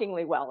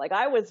shockingly well. Like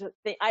I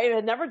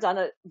had never done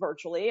it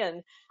virtually,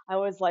 and I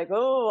was like,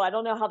 oh, I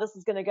don't know how this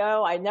is going to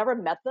go. I never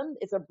met them.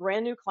 It's a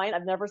brand new client.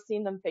 I've never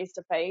seen them face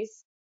to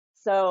face,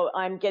 so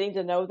I'm getting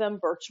to know them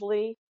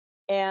virtually,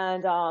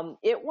 and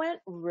it went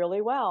really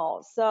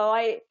well. So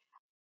I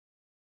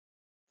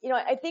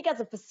think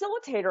as a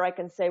facilitator, I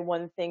can say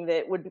one thing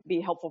that would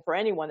be helpful for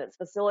anyone that's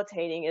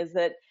facilitating is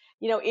that,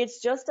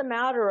 it's just a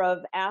matter of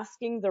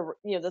asking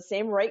the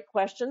same right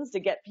questions to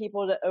get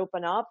people to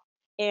open up.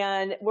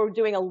 And we're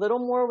doing a little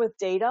more with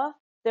data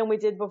than we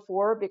did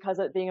before because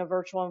of it being a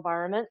virtual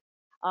environment.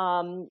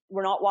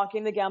 We're not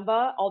walking the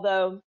Gemba,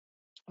 although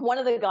one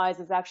of the guys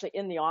is actually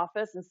in the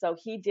office. And so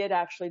he did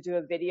actually do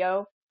a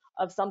video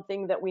of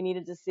something that we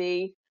needed to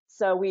see.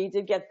 So we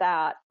did get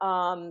that.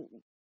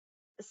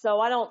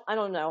 So I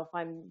don't know if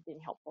I'm being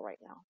helpful right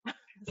now.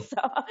 So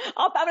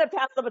I'm going to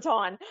pass the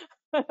baton.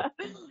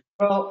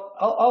 Well,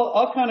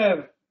 I'll kind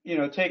of,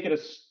 take it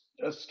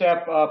a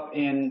step up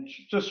in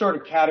just sort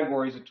of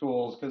categories of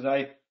tools, because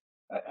I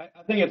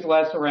think it's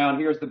less around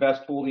here's the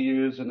best tool to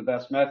use and the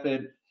best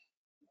method,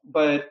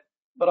 but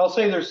I'll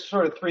say there's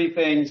sort of three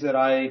things that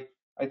I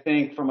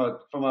think from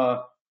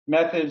a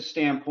method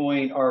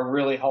standpoint are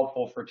really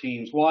helpful for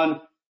teams. One,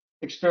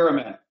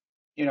 experiment.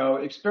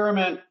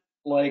 Experiment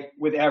like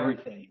with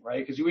everything,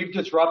 right? Because we've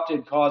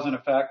disrupted cause and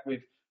effect.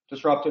 We've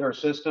disrupted our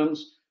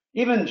systems.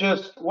 Even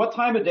just what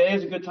time of day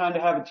is a good time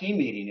to have a team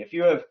meeting? If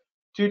you have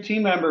two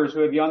team members who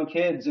have young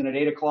kids and at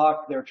 8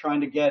 o'clock they're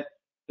trying to get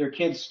their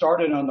kids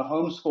started on the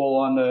homeschool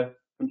on the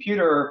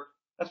computer,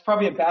 that's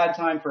probably a bad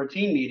time for a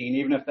team meeting,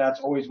 even if that's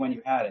always when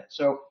you had it.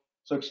 So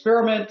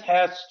experiment,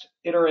 test,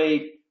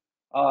 iterate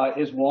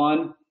is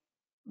one.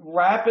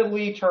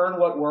 Rapidly turn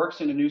what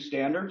works into new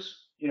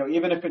standards.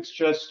 Even if it's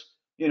just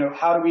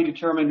how do we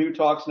determine who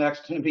talks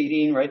next in a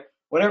meeting, right?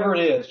 Whatever it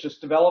is,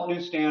 just develop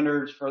new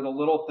standards for the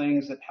little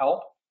things that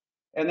help.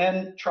 And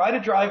then try to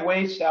drive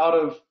waste out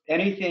of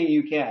anything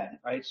you can,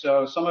 right?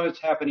 So some of it's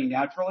happening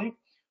naturally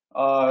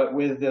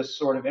with this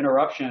sort of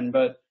interruption,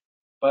 but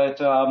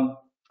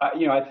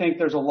I think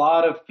there's a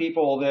lot of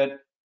people that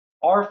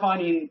are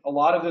finding a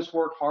lot of this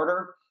work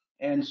harder,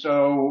 and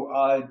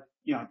so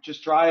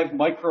just drive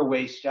micro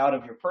waste out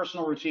of your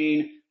personal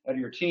routine, out of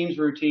your team's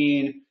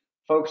routine.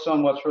 Focus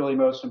on what's really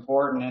most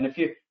important, and if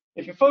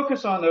you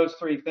focus on those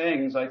three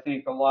things, I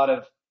think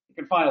you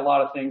can find a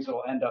lot of things that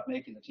will end up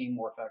making the team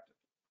more effective.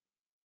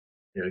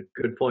 Yeah,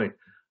 good point.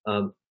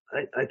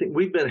 I think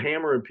we've been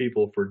hammering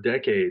people for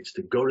decades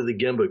to go to the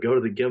Gemba, go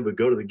to the Gemba,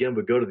 go to the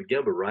Gemba, go to the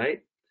Gemba,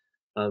 right?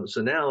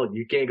 So now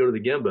you can't go to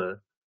the Gemba,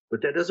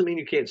 but that doesn't mean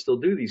you can't still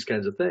do these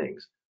kinds of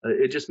things.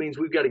 It just means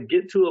we've got to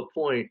get to a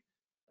point.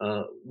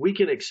 We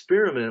can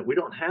experiment. We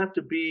don't have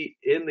to be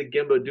in the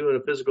Gemba doing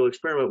a physical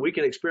experiment. We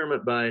can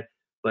experiment by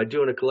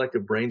doing a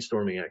collective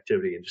brainstorming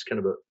activity and just kind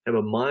of have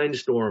a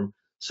mindstorm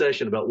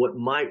session about what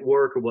might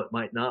work or what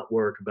might not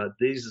work about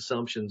these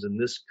assumptions and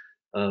this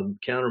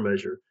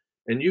countermeasure.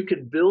 And you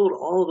can build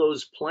all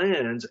those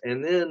plans,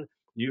 and then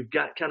you've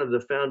got kind of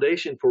the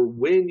foundation for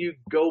when you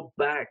go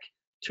back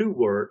to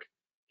work.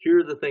 Here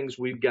are the things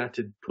we've got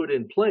to put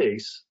in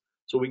place.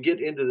 So we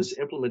get into this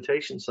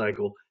implementation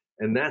cycle,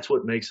 and that's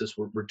what makes us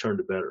return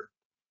to better.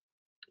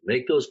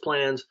 Make those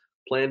plans,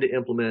 plan to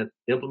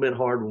implement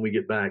hard when we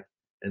get back,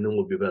 and then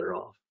we'll be better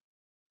off.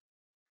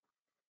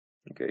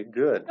 Okay,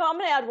 good. I'm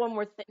going to add one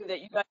more thing that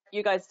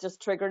you guys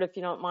just triggered, if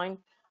you don't mind.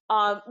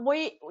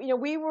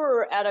 We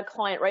were at a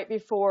client right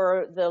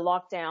before the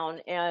lockdown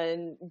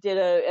and did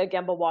a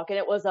Gemba walk, and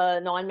it was a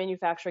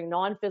non-manufacturing,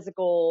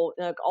 non-physical,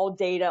 all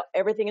data,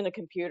 everything in the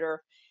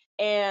computer.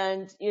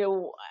 And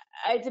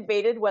I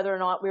debated whether or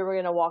not we were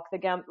going to walk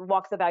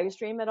the value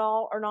stream at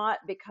all or not,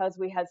 because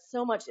we had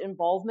so much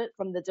involvement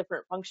from the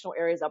different functional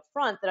areas up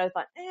front that I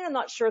thought, I'm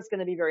not sure it's going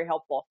to be very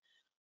helpful.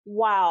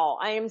 Wow,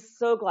 I am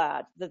so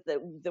glad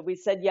that we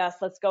said yes.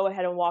 Let's go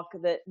ahead and walk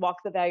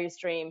the value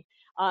stream.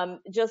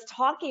 Just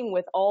talking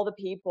with all the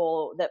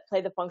people that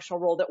play the functional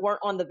role that weren't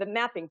on the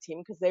mapping team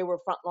because they were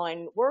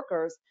frontline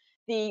workers,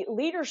 the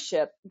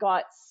leadership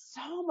got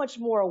so much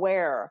more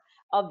aware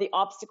of the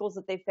obstacles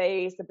that they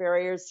face, the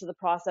barriers to the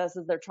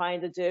processes they're trying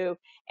to do,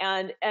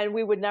 and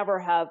we would never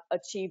have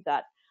achieved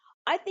that.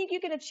 I think you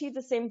can achieve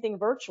the same thing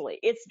virtually.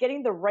 It's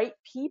getting the right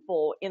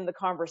people in the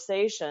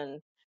conversation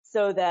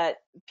so that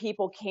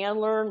people can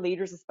learn,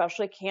 leaders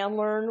especially can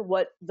learn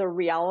what the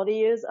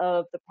reality is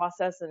of the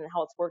process and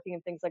how it's working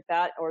and things like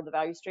that, or the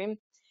value stream.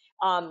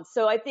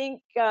 So I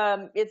think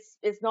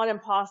it's not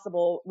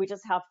impossible. We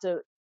just have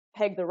to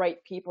peg the right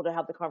people to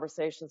have the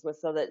conversations with,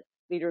 so that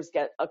leaders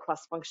get a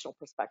cross-functional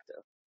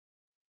perspective.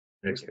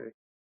 Excellent. Okay.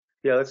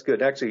 Yeah, that's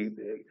good. Actually,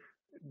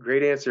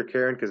 great answer,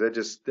 Karen, because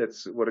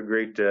that's what a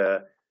great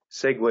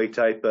segue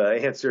type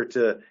answer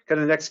to kind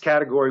of the next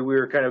category we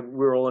were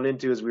rolling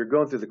into as we were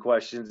going through the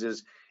questions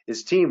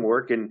is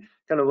teamwork. And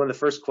kind of one of the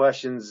first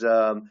questions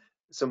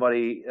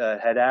somebody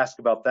had asked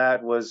about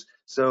that was,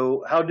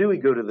 so how do we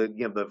go to the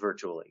Gemba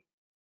virtually?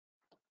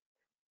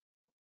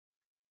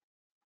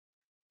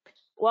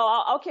 Well,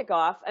 I'll kick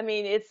off. I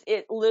mean,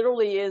 it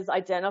literally is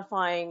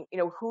identifying,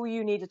 who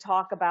you need to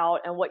talk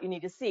about and what you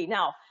need to see.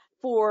 Now,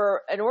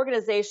 for an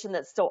organization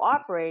that's still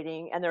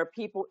operating and there are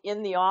people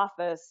in the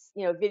office,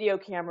 video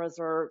cameras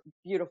are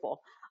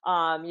beautiful.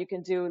 You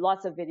can do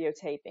lots of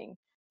videotaping.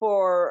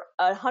 For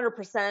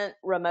 100%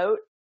 remote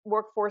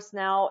workforce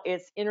now,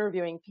 it's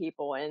interviewing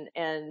people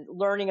and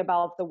learning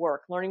about the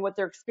work, learning what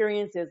their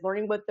experience is,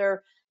 learning what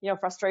their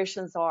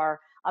frustrations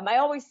are. I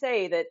always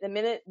say that the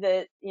minute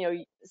that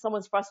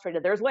someone's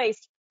frustrated, there's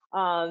waste.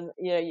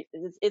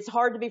 It's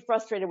hard to be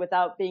frustrated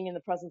without being in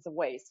the presence of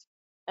waste.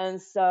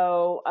 And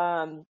so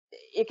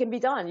it can be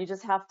done. You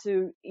just have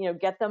to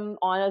get them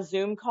on a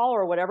Zoom call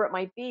or whatever it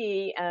might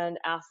be and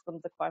ask them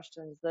the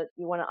questions that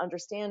you want to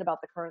understand about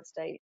the current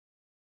state.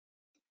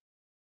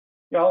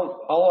 Yeah,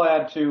 I'll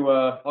add to,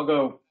 I'll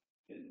go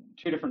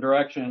two different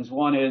directions.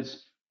 One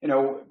is,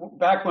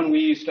 back when we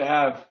used to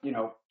have,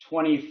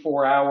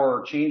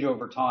 24-hour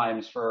changeover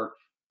times for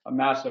a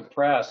massive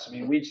press, I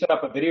mean, we'd set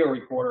up a video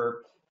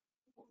recorder,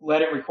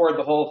 let it record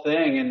the whole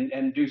thing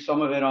and do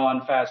some of it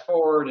on fast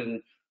forward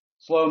and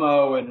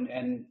slow-mo.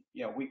 And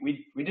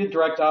we did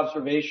direct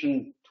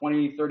observation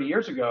 20, 30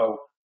 years ago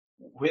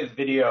with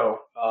video.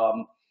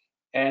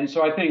 And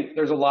so I think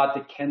there's a lot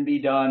that can be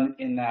done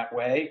in that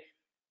way.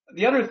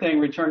 The other thing,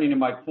 returning to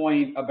my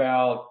point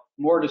about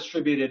more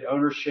distributed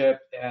ownership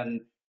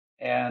and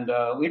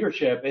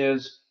leadership,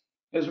 is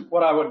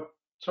what I would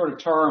sort of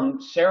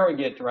term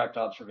surrogate direct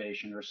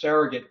observation, or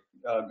surrogate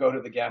go to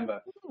the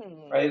Gemba.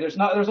 Right? There's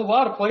a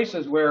lot of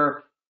places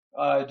where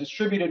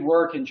distributed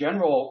work in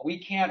general, we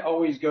can't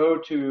always go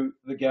to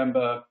the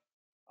Gemba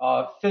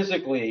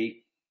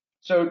physically.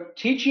 So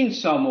teaching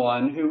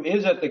someone who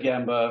is at the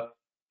Gemba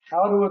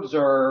how to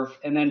observe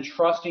and then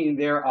trusting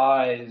their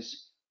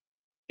eyes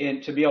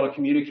to be able to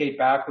communicate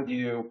back with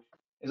you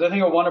is, I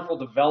think, a wonderful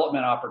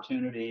development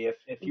opportunity.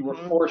 If you were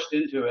forced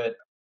into it,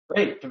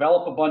 great,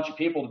 develop a bunch of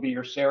people to be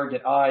your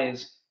surrogate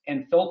eyes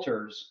and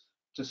filters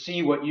to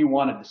see what you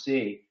wanted to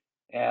see.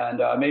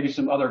 And maybe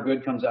some other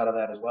good comes out of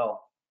that as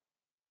well.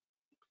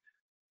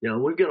 Yeah,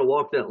 we've got to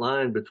walk that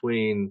line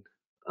between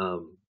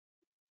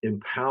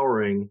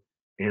empowering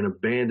and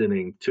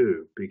abandoning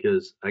too,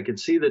 because I can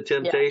see the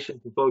temptation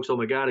for folks, oh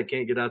my God, I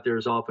can't get out there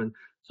as often.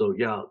 So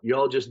yeah,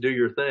 y'all just do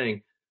your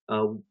thing.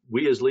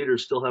 We as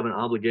leaders still have an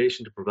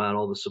obligation to provide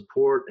all the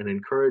support and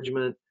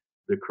encouragement,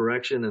 the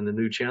correction and the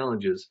new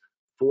challenges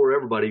for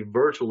everybody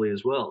virtually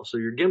as well. So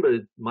your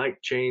Gemba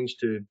might change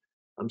to,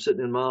 I'm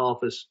sitting in my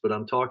office, but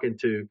I'm talking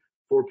to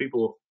 4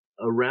 people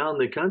around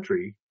the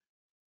country.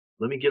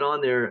 Let me get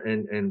on there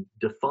and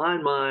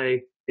define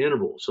my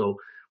interval. So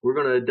we're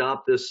going to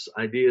adopt this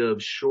idea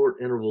of short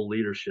interval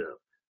leadership.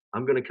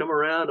 I'm going to come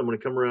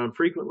around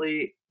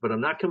frequently, but I'm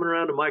not coming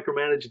around to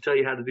micromanage and tell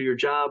you how to do your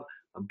job.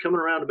 I'm coming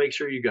around to make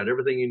sure you got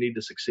everything you need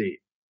to succeed.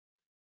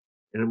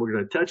 And then we're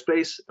going to touch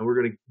base and we're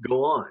going to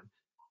go on.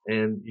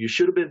 And you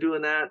should have been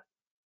doing that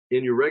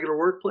in your regular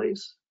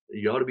workplace.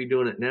 You ought to be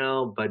doing it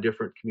now by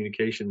different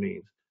communication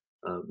means.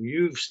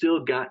 You've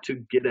still got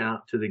to get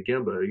out to the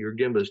Gemba. Your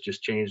Gemba's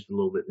just changed a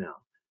little bit now.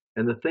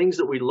 And the things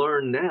that we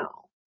learn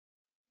now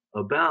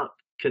about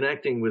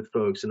connecting with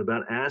folks and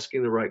about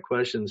asking the right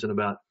questions and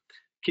about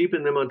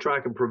keeping them on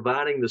track and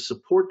providing the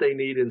support they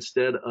need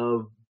instead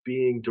of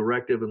being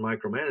directive and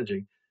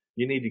micromanaging,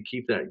 you need to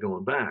keep that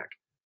going back.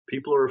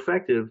 People are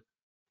effective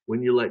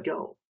when you let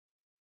go.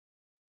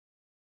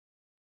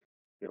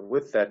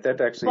 With that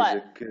actually is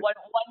a good...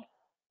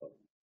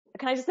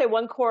 Can I just say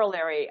one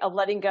corollary of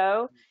letting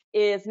go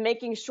is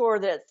making sure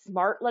that it's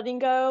smart letting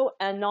go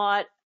and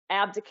not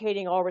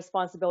abdicating all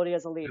responsibility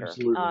as a leader.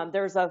 Absolutely.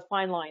 There's a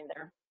fine line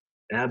there.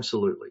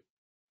 Absolutely.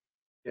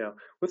 Yeah,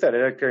 with that,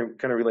 it kind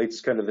of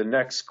relates kind of the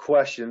next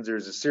questions.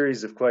 There's a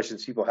series of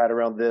questions people had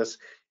around this,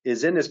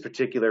 is in this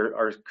particular,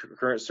 our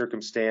current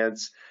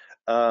circumstance,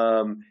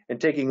 and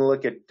taking a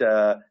look at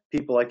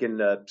people like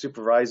in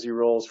supervisory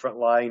roles,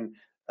 frontline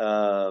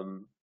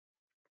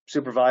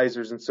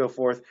supervisors and so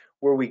forth,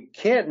 where we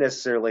can't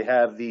necessarily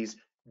have these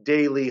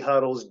daily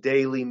huddles,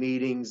 daily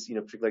meetings,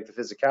 particularly like the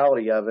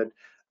physicality of it.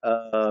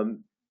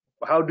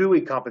 How do we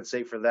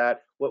compensate for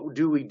that? What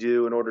do we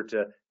do in order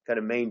to kind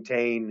of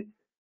maintain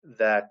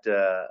that,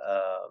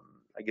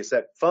 I guess,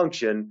 that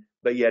function,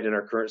 but yet in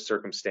our current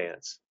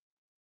circumstance?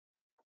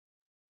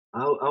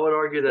 I would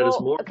argue that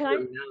it's more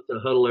important now to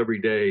huddle every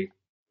day.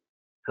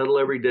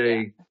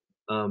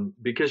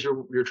 because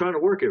you're trying to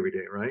work every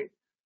day, right?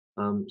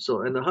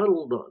 So, and the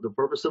huddle, the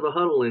purpose of a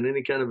huddle in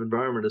any kind of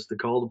environment is to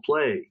call the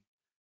play,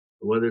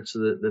 whether it's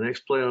the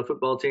next play on a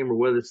football team or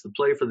whether it's the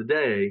play for the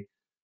day.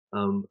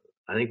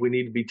 I think we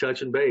need to be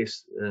touching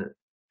base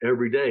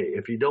every day.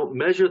 If you don't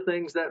measure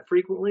things that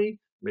frequently,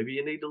 maybe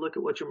you need to look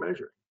at what you're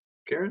measuring.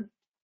 Karen?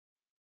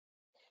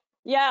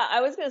 Yeah,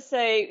 I was going to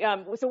say,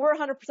 so we're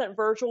 100%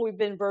 virtual. We've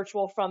been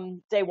virtual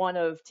from day one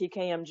of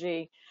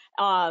TKMG.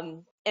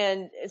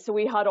 And so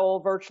we huddle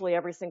virtually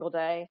every single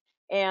day.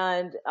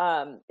 And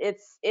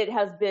it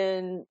has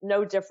been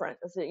no different.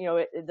 So,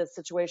 the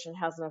situation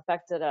hasn't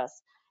affected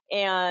us.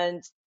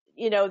 And,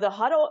 the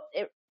huddle,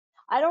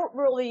 I don't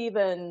really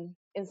even,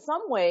 in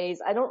some ways,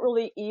 I don't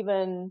really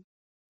even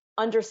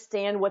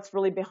understand what's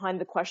really behind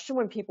the question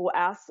when people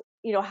ask,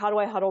 how do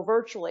I huddle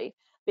virtually?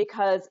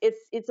 Because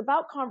it's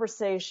about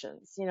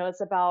conversations,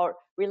 it's about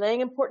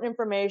relaying important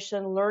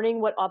information, learning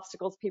what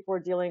obstacles people are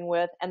dealing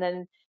with, and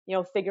then,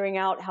 figuring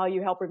out how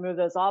you help remove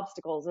those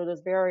obstacles or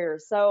those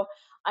barriers. So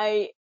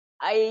it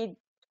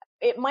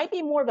might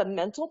be more of a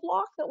mental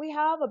block that we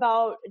have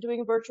about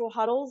doing virtual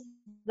huddles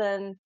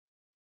than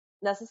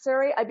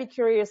necessary. I'd be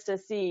curious to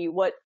see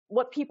what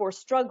people are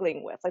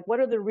struggling with. Like,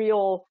 what are the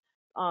real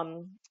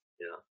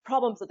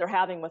problems that they're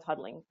having with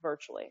huddling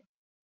virtually?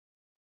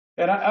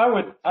 And I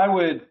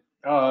would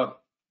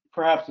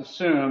perhaps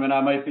assume, and I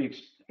might be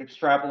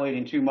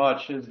extrapolating too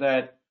much, is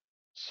that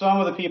some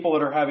of the people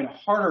that are having a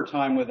harder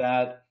time with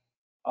that,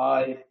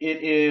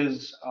 it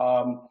is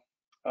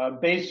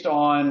based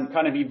on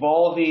kind of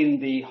evolving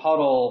the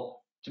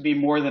huddle to be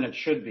more than it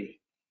should be.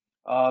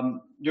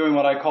 Doing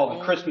what I call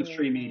the Christmas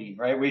tree meeting,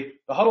 right?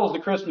 The huddle is the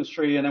Christmas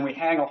tree, and then we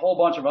hang a whole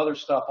bunch of other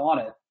stuff on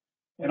it.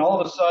 And all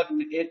of a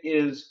sudden, it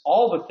is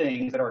all the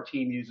things that our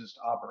team uses to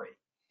operate.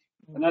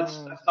 And that's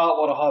not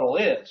what a huddle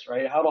is,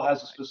 right? A huddle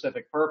has a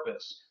specific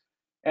purpose.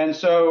 And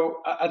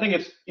so I think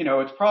it's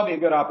probably a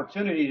good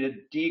opportunity to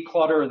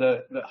declutter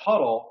the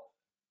huddle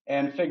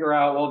and figure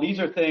out, well, these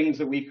are things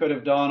that we could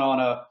have done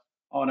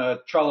on a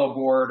Trello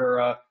board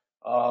or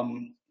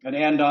an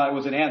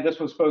Andon. This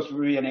was supposed to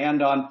be an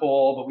Andon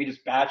poll, but we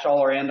just batch all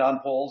our Andon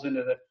polls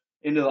into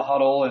the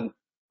huddle, and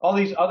all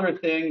these other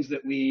things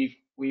that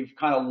we've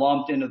kind of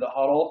lumped into the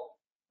huddle.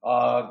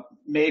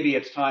 Maybe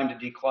it's time to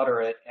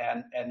declutter it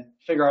and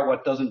figure out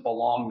what doesn't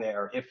belong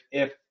there,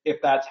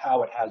 if that's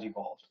how it has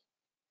evolved.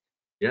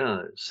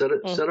 Yeah, set a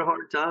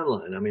hard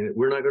timeline. I mean,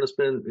 we're not going to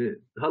spend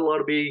huddle ought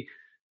to be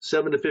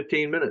 7 to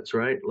 15 minutes,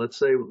 right? Let's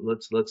say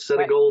let's set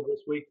a goal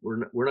this week. We're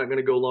not going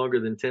to go longer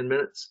than 10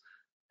 minutes.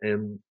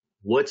 And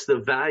what's the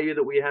value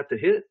that we have to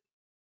hit?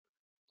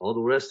 All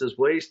the rest is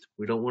waste.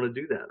 We don't want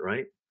to do that,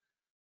 right?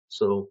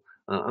 So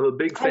I'm a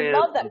big fan. I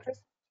love that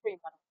Christmas tree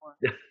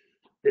metaphor.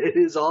 It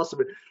is awesome.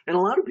 And a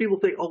lot of people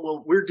think, oh,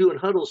 well, we're doing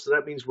huddles, so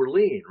that means we're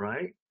lean,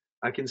 right?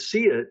 I can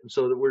see it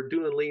so that we're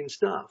doing lean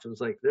stuff. And it's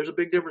like, there's a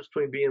big difference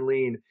between being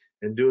lean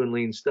and doing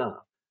lean stuff.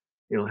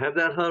 Have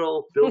that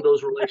huddle, build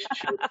those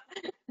relationships,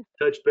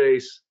 touch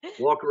base,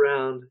 walk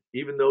around,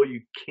 even though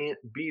you can't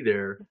be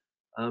there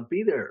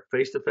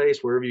face to face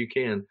wherever you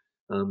can.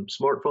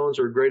 Smartphones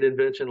are a great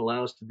invention,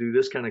 allow us to do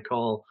this kind of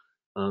call.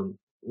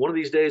 One of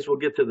these days we'll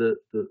get to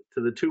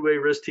the two-way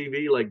wrist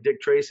TV like Dick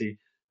Tracy,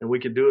 and we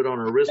can do it on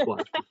our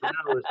wristwatch. But for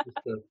now, it's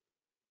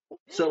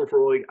just settle for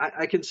rolling.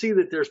 I can see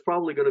that there's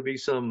probably going to be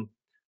some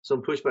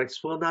pushback.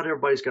 Well, not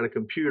everybody's got a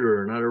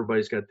computer, or not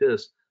everybody's got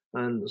this.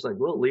 And it's like,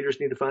 well,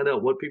 leaders need to find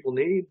out what people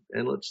need,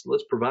 and let's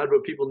provide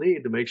what people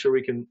need to make sure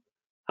we can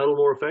huddle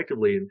more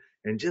effectively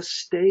and just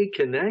stay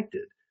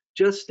connected.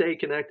 Just stay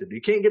connected.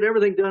 You can't get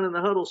everything done in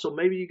the huddle, so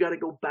maybe you got to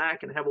go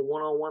back and have a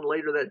one-on-one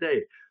later that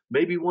day.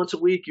 Maybe once a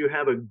week you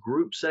have a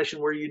group session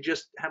where you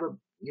just have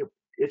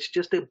it's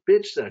just a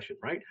bitch session,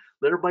 right?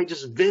 Let everybody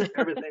just vent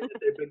everything that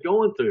they've been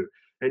going through.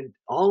 And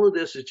all of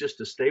this is just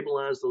to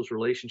stabilize those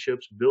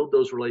relationships, build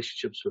those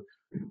relationships for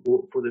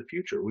the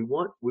future. We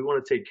want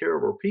to take care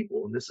of our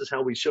people, and this is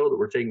how we show that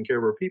we're taking care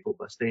of our people,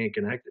 by staying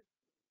connected.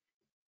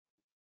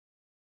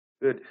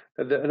 Good.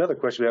 Another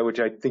question, which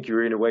I think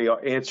you're in a way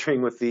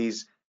answering with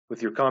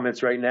your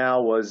comments right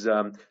now, was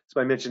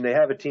somebody mentioned they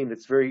have a team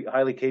that's very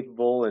highly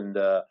capable and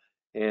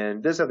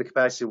does have the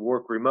capacity to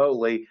work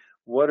remotely.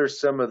 What are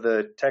some of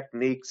the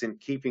techniques in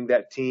keeping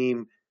that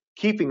team,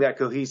 keeping that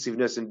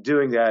cohesiveness and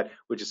doing that,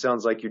 which it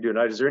sounds like you're doing?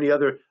 Is there any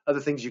other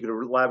things you could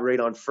elaborate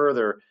on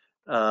further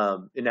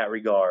in that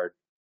regard?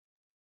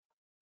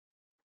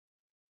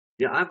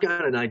 Yeah, I've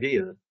got an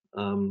idea.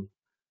 A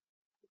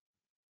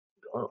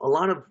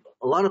lot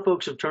of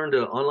folks have turned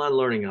to online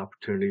learning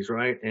opportunities,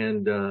 right?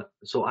 And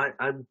so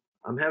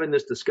I'm having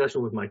this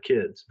discussion with my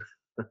kids.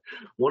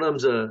 One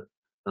of them's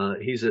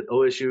he's at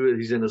OSU.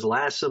 He's in his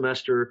last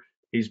semester.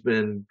 He's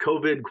been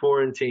COVID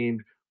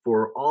quarantined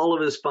for all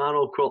of his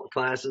final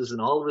classes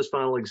and all of his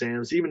final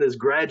exams. Even his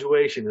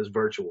graduation is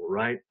virtual,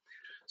 right?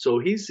 So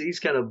he's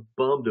kind of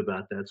bummed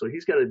about that. So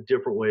he's got a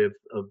different way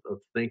of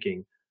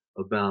thinking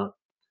about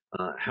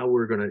how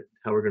we're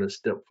gonna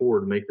step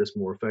forward and make this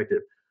more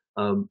effective.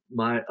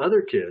 My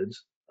other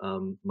kids,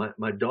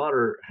 my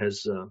daughter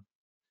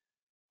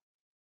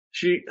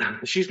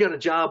she's got a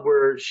job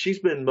where she's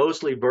been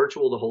mostly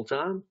virtual the whole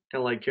time,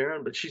 kind of like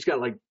Karen, but she's got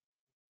like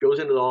goes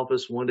into the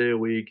office 1 day a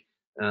week,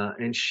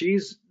 and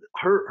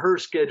her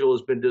schedule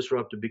has been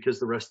disrupted because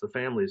the rest of the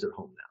family is at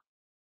home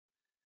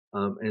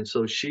now, and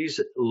so she's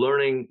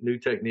learning new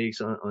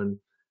techniques on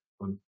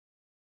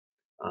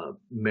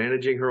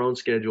managing her own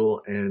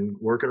schedule and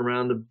working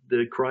around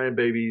the crying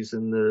babies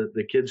and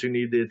the kids who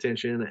need the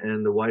attention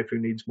and the wife who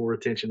needs more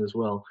attention as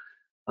well.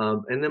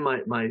 And then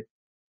my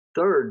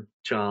third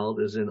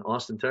child is in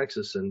Austin,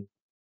 Texas, and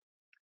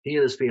he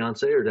and his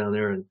fiance are down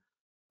there, and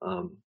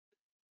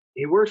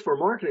he works for a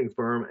marketing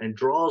firm and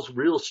draws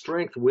real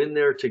strength when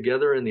they're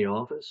together in the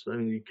office. I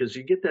mean, because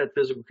you get that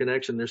physical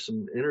connection, there's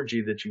some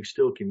energy that you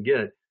still can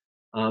get.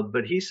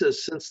 But he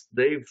says since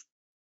they've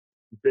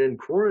been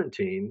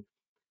quarantined,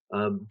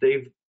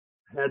 they've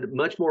had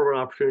much more of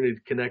an opportunity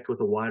to connect with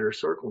a wider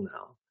circle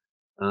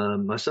now.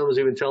 My son was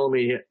even telling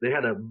me they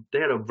had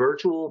a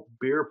virtual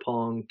beer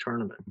pong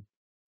tournament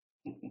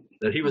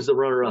that he was the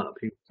runner-up.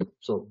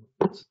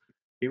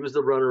 He was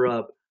the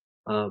runner-up.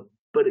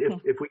 But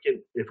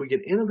if we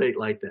can innovate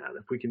like that,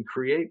 if we can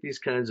create these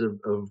kinds of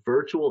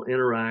virtual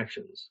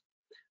interactions,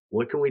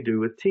 what can we do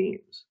with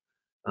teams?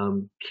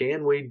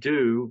 Can we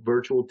do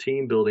virtual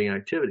team building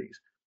activities?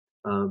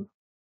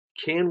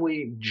 Can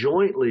we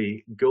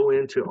jointly go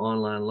into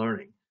online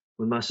learning?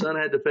 When my son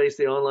had to face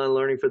the online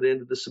learning for the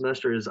end of the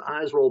semester, his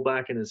eyes rolled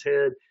back in his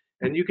head.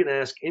 And you can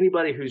ask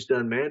anybody who's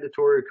done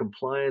mandatory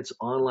compliance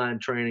online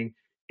training.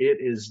 It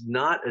is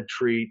not a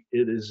treat.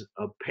 It is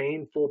a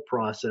painful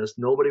process.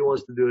 Nobody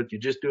wants to do it. You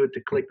just do it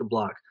to click the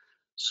block.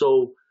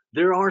 So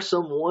there are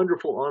some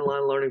wonderful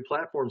online learning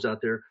platforms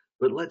out there,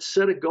 but let's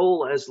set a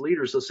goal as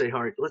leaders. Let's say,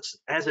 all right,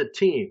 as a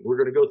team, we're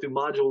going to go through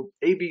module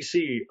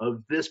ABC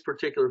of this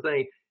particular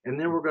thing, and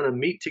then we're going to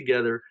meet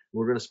together.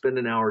 We're going to spend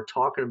an hour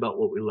talking about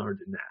what we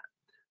learned in that.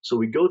 So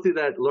we go through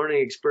that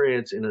learning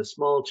experience in a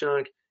small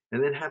chunk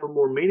and then have a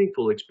more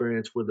meaningful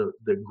experience where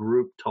the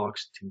group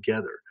talks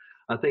together.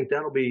 I think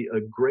that'll be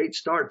a great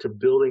start to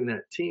building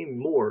that team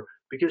more,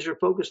 because you're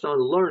focused on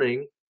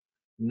learning,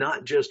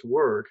 not just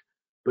work,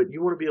 but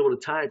you want to be able to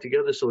tie it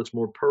together so it's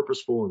more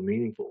purposeful and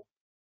meaningful.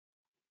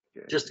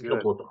 Okay, just a good.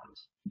 couple of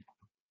thoughts.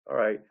 All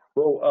right.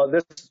 Well,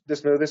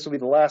 this will be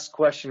the last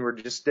question. We're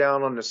just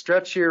down on the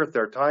stretch here with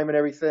our time and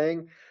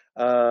everything.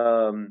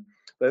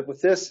 But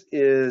with this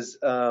is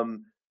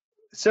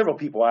several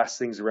people ask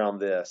things around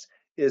this.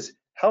 Is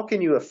how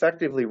can you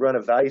effectively run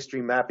a value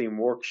stream mapping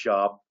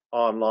workshop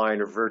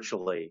online or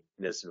virtually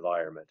in this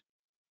environment?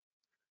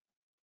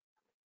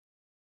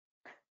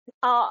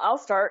 I'll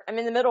start. I'm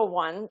in the middle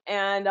one,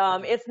 and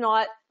it's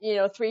not,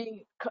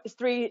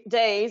 3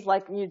 days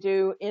like you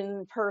do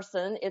in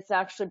person. It's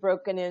actually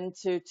broken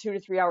into 2 to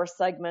 3 hour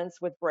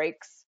segments with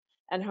breaks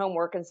and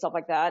homework and stuff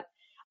like that.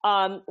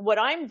 What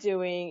I'm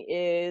doing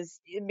is,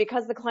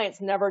 because the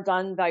client's never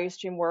done value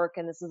stream work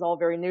and this is all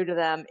very new to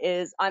them,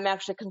 is I'm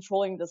actually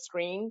controlling the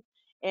screen,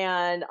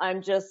 and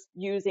I'm just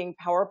using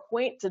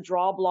PowerPoint to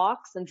draw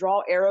blocks and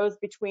draw arrows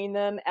between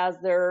them as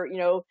they're,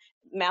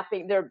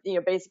 mapping. They're,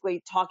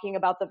 basically talking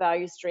about the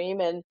value stream.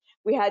 And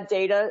we had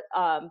data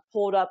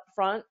pulled up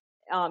front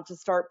to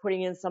start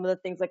putting in some of the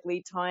things like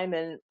lead time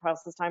and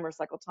process time or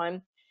cycle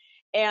time.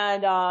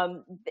 And,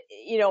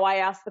 I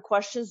ask the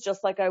questions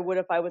just like I would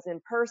if I was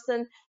in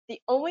person. The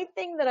only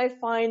thing that I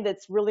find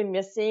that's really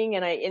missing,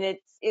 and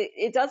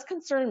it does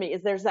concern me,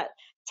 is there's that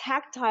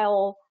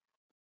tactile,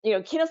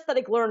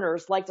 kinesthetic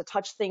learners like to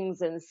touch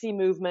things and see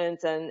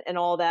movement and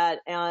all that.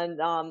 And,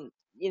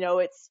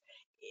 it's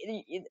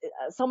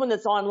someone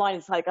that's online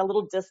is like a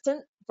little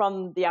distant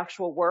from the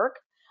actual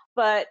work,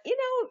 but,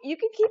 you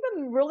can keep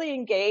them really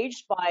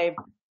engaged by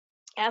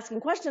asking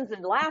questions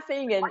and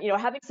laughing and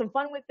having some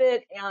fun with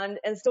it and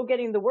still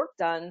getting the work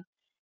done.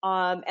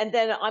 And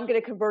then I'm going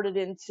to convert it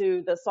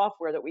into the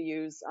software that we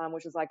use,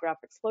 which is like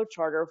Graphics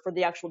Flowcharter, for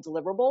the actual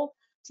deliverable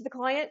to the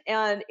client.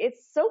 And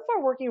it's so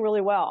far working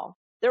really well.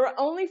 There are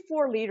only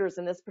 4 leaders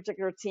in this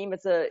particular team.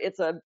 It's a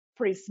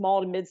pretty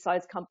small to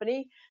mid-sized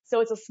company, so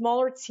it's a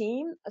smaller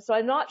team. So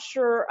I'm not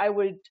sure I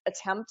would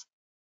attempt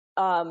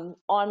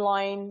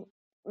online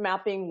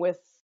mapping with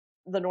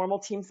the normal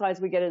team size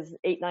we get is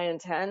 8, 9, and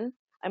 10.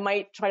 I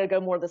might try to go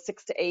more the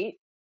 6 to 8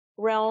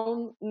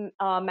 realm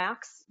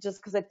max,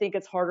 just because I think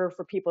it's harder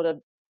for people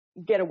to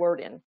get a word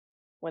in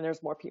when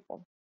there's more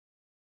people.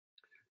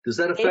 Does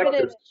that affect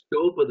the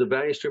scope of the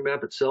value stream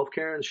map itself,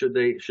 Karen? Should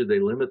they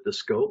limit the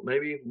scope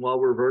maybe while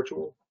we're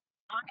virtual?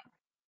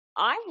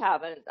 I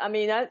haven't. I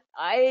mean,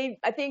 I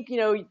think,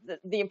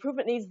 the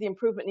improvement needs the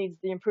improvement needs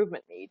the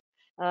improvement need.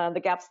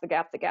 The gap's the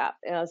gap, the gap.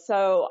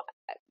 So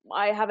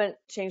I haven't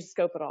changed the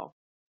scope at all.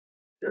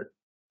 Good.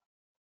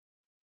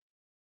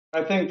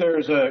 I think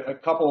there's a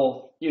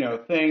couple,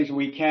 things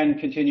we can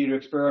continue to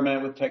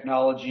experiment with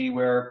technology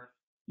where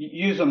you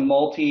use a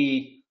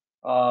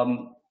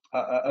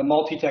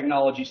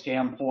multi-technology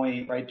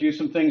standpoint, right? Do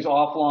some things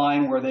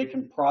offline where they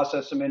can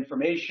process some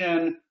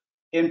information,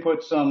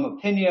 input some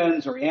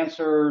opinions or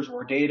answers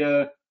or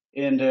data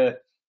into,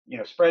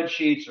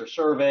 spreadsheets or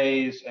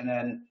surveys, and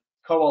then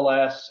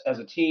coalesce as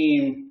a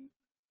team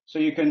So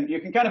you can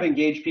kind of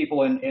engage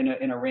people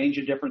in a range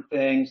of different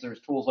things. There's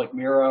tools like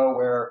Miro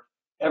where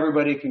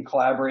everybody can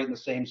collaborate in the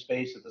same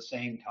space at the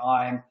same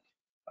time.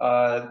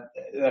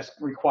 That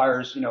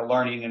requires,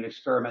 learning and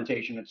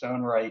experimentation in its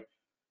own right.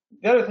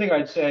 The other thing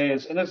I'd say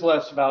is, and it's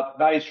less about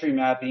value stream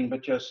mapping,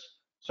 but just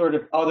sort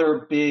of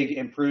other big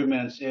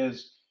improvements,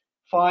 is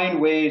find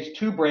ways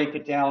to break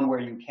it down where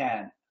you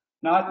can.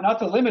 Not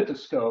to limit the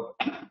scope,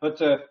 but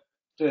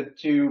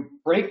to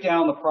break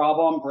down the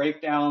problem,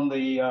 break down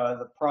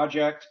the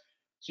project.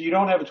 So you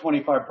don't have a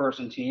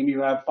 25-person team,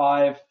 you have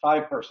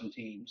five-person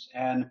teams.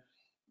 And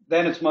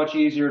then it's much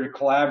easier to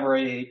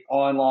collaborate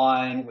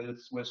online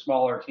with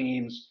smaller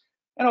teams.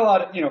 And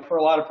for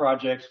a lot of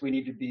projects, we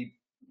need to be,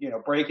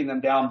 breaking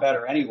them down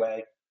better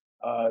anyway.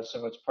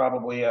 So it's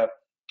probably a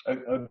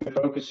good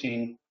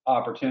focusing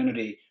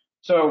opportunity.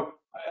 So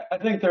I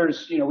think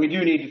we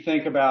do need to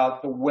think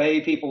about the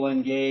way people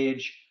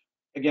engage.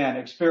 Again,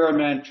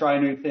 experiment, try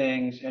new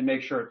things, and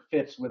make sure it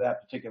fits with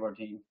that particular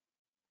team.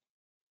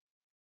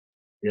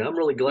 Yeah, I'm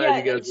really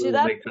glad you guys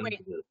really make time for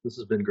this. This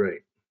has been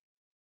great.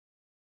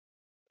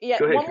 Yeah,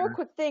 Go ahead, one more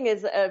quick thing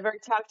is a very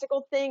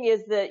tactical thing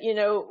is that,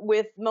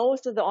 with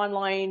most of the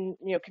online,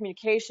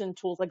 communication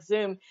tools like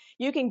Zoom,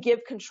 you can give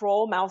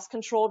mouse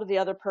control to the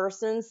other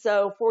person.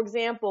 So for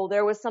example,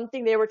 there was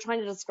something they were trying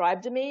to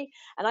describe to me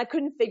and I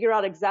couldn't figure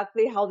out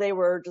exactly how they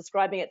were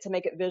describing it to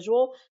make it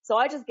visual. So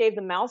I just gave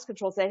them mouse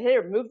control, said, hey,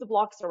 move the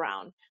blocks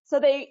around. So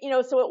they,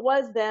 so it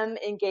was them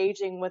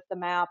engaging with the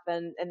map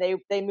and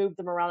they moved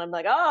them around. I'm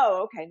like,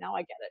 oh, okay, now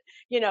I get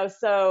it.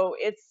 So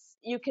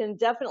you can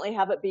definitely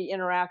have it be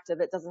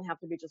interactive. It doesn't have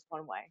to be just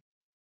one way.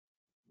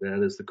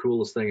 That is the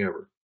coolest thing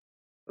ever.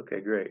 Okay,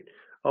 great.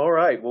 All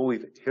right. Well,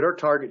 we've hit our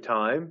target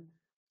time.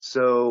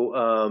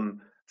 So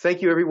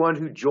thank you, everyone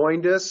who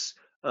joined us.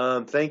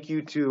 Thank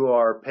you to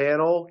our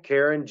panel,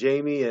 Karen,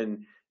 Jamie,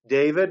 and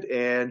David.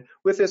 And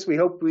with this, we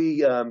hope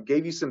we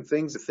gave you some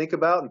things to think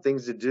about and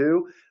things to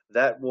do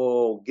that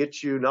will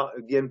get you not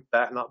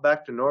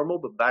back to normal,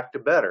 but back to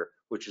better,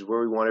 which is where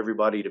we want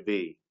everybody to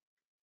be.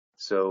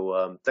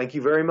 So thank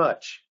you very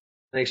much.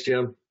 Thanks,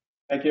 Jim.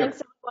 Thank you.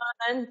 Thanks,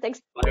 everyone. Thanks.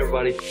 Bye,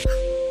 everybody.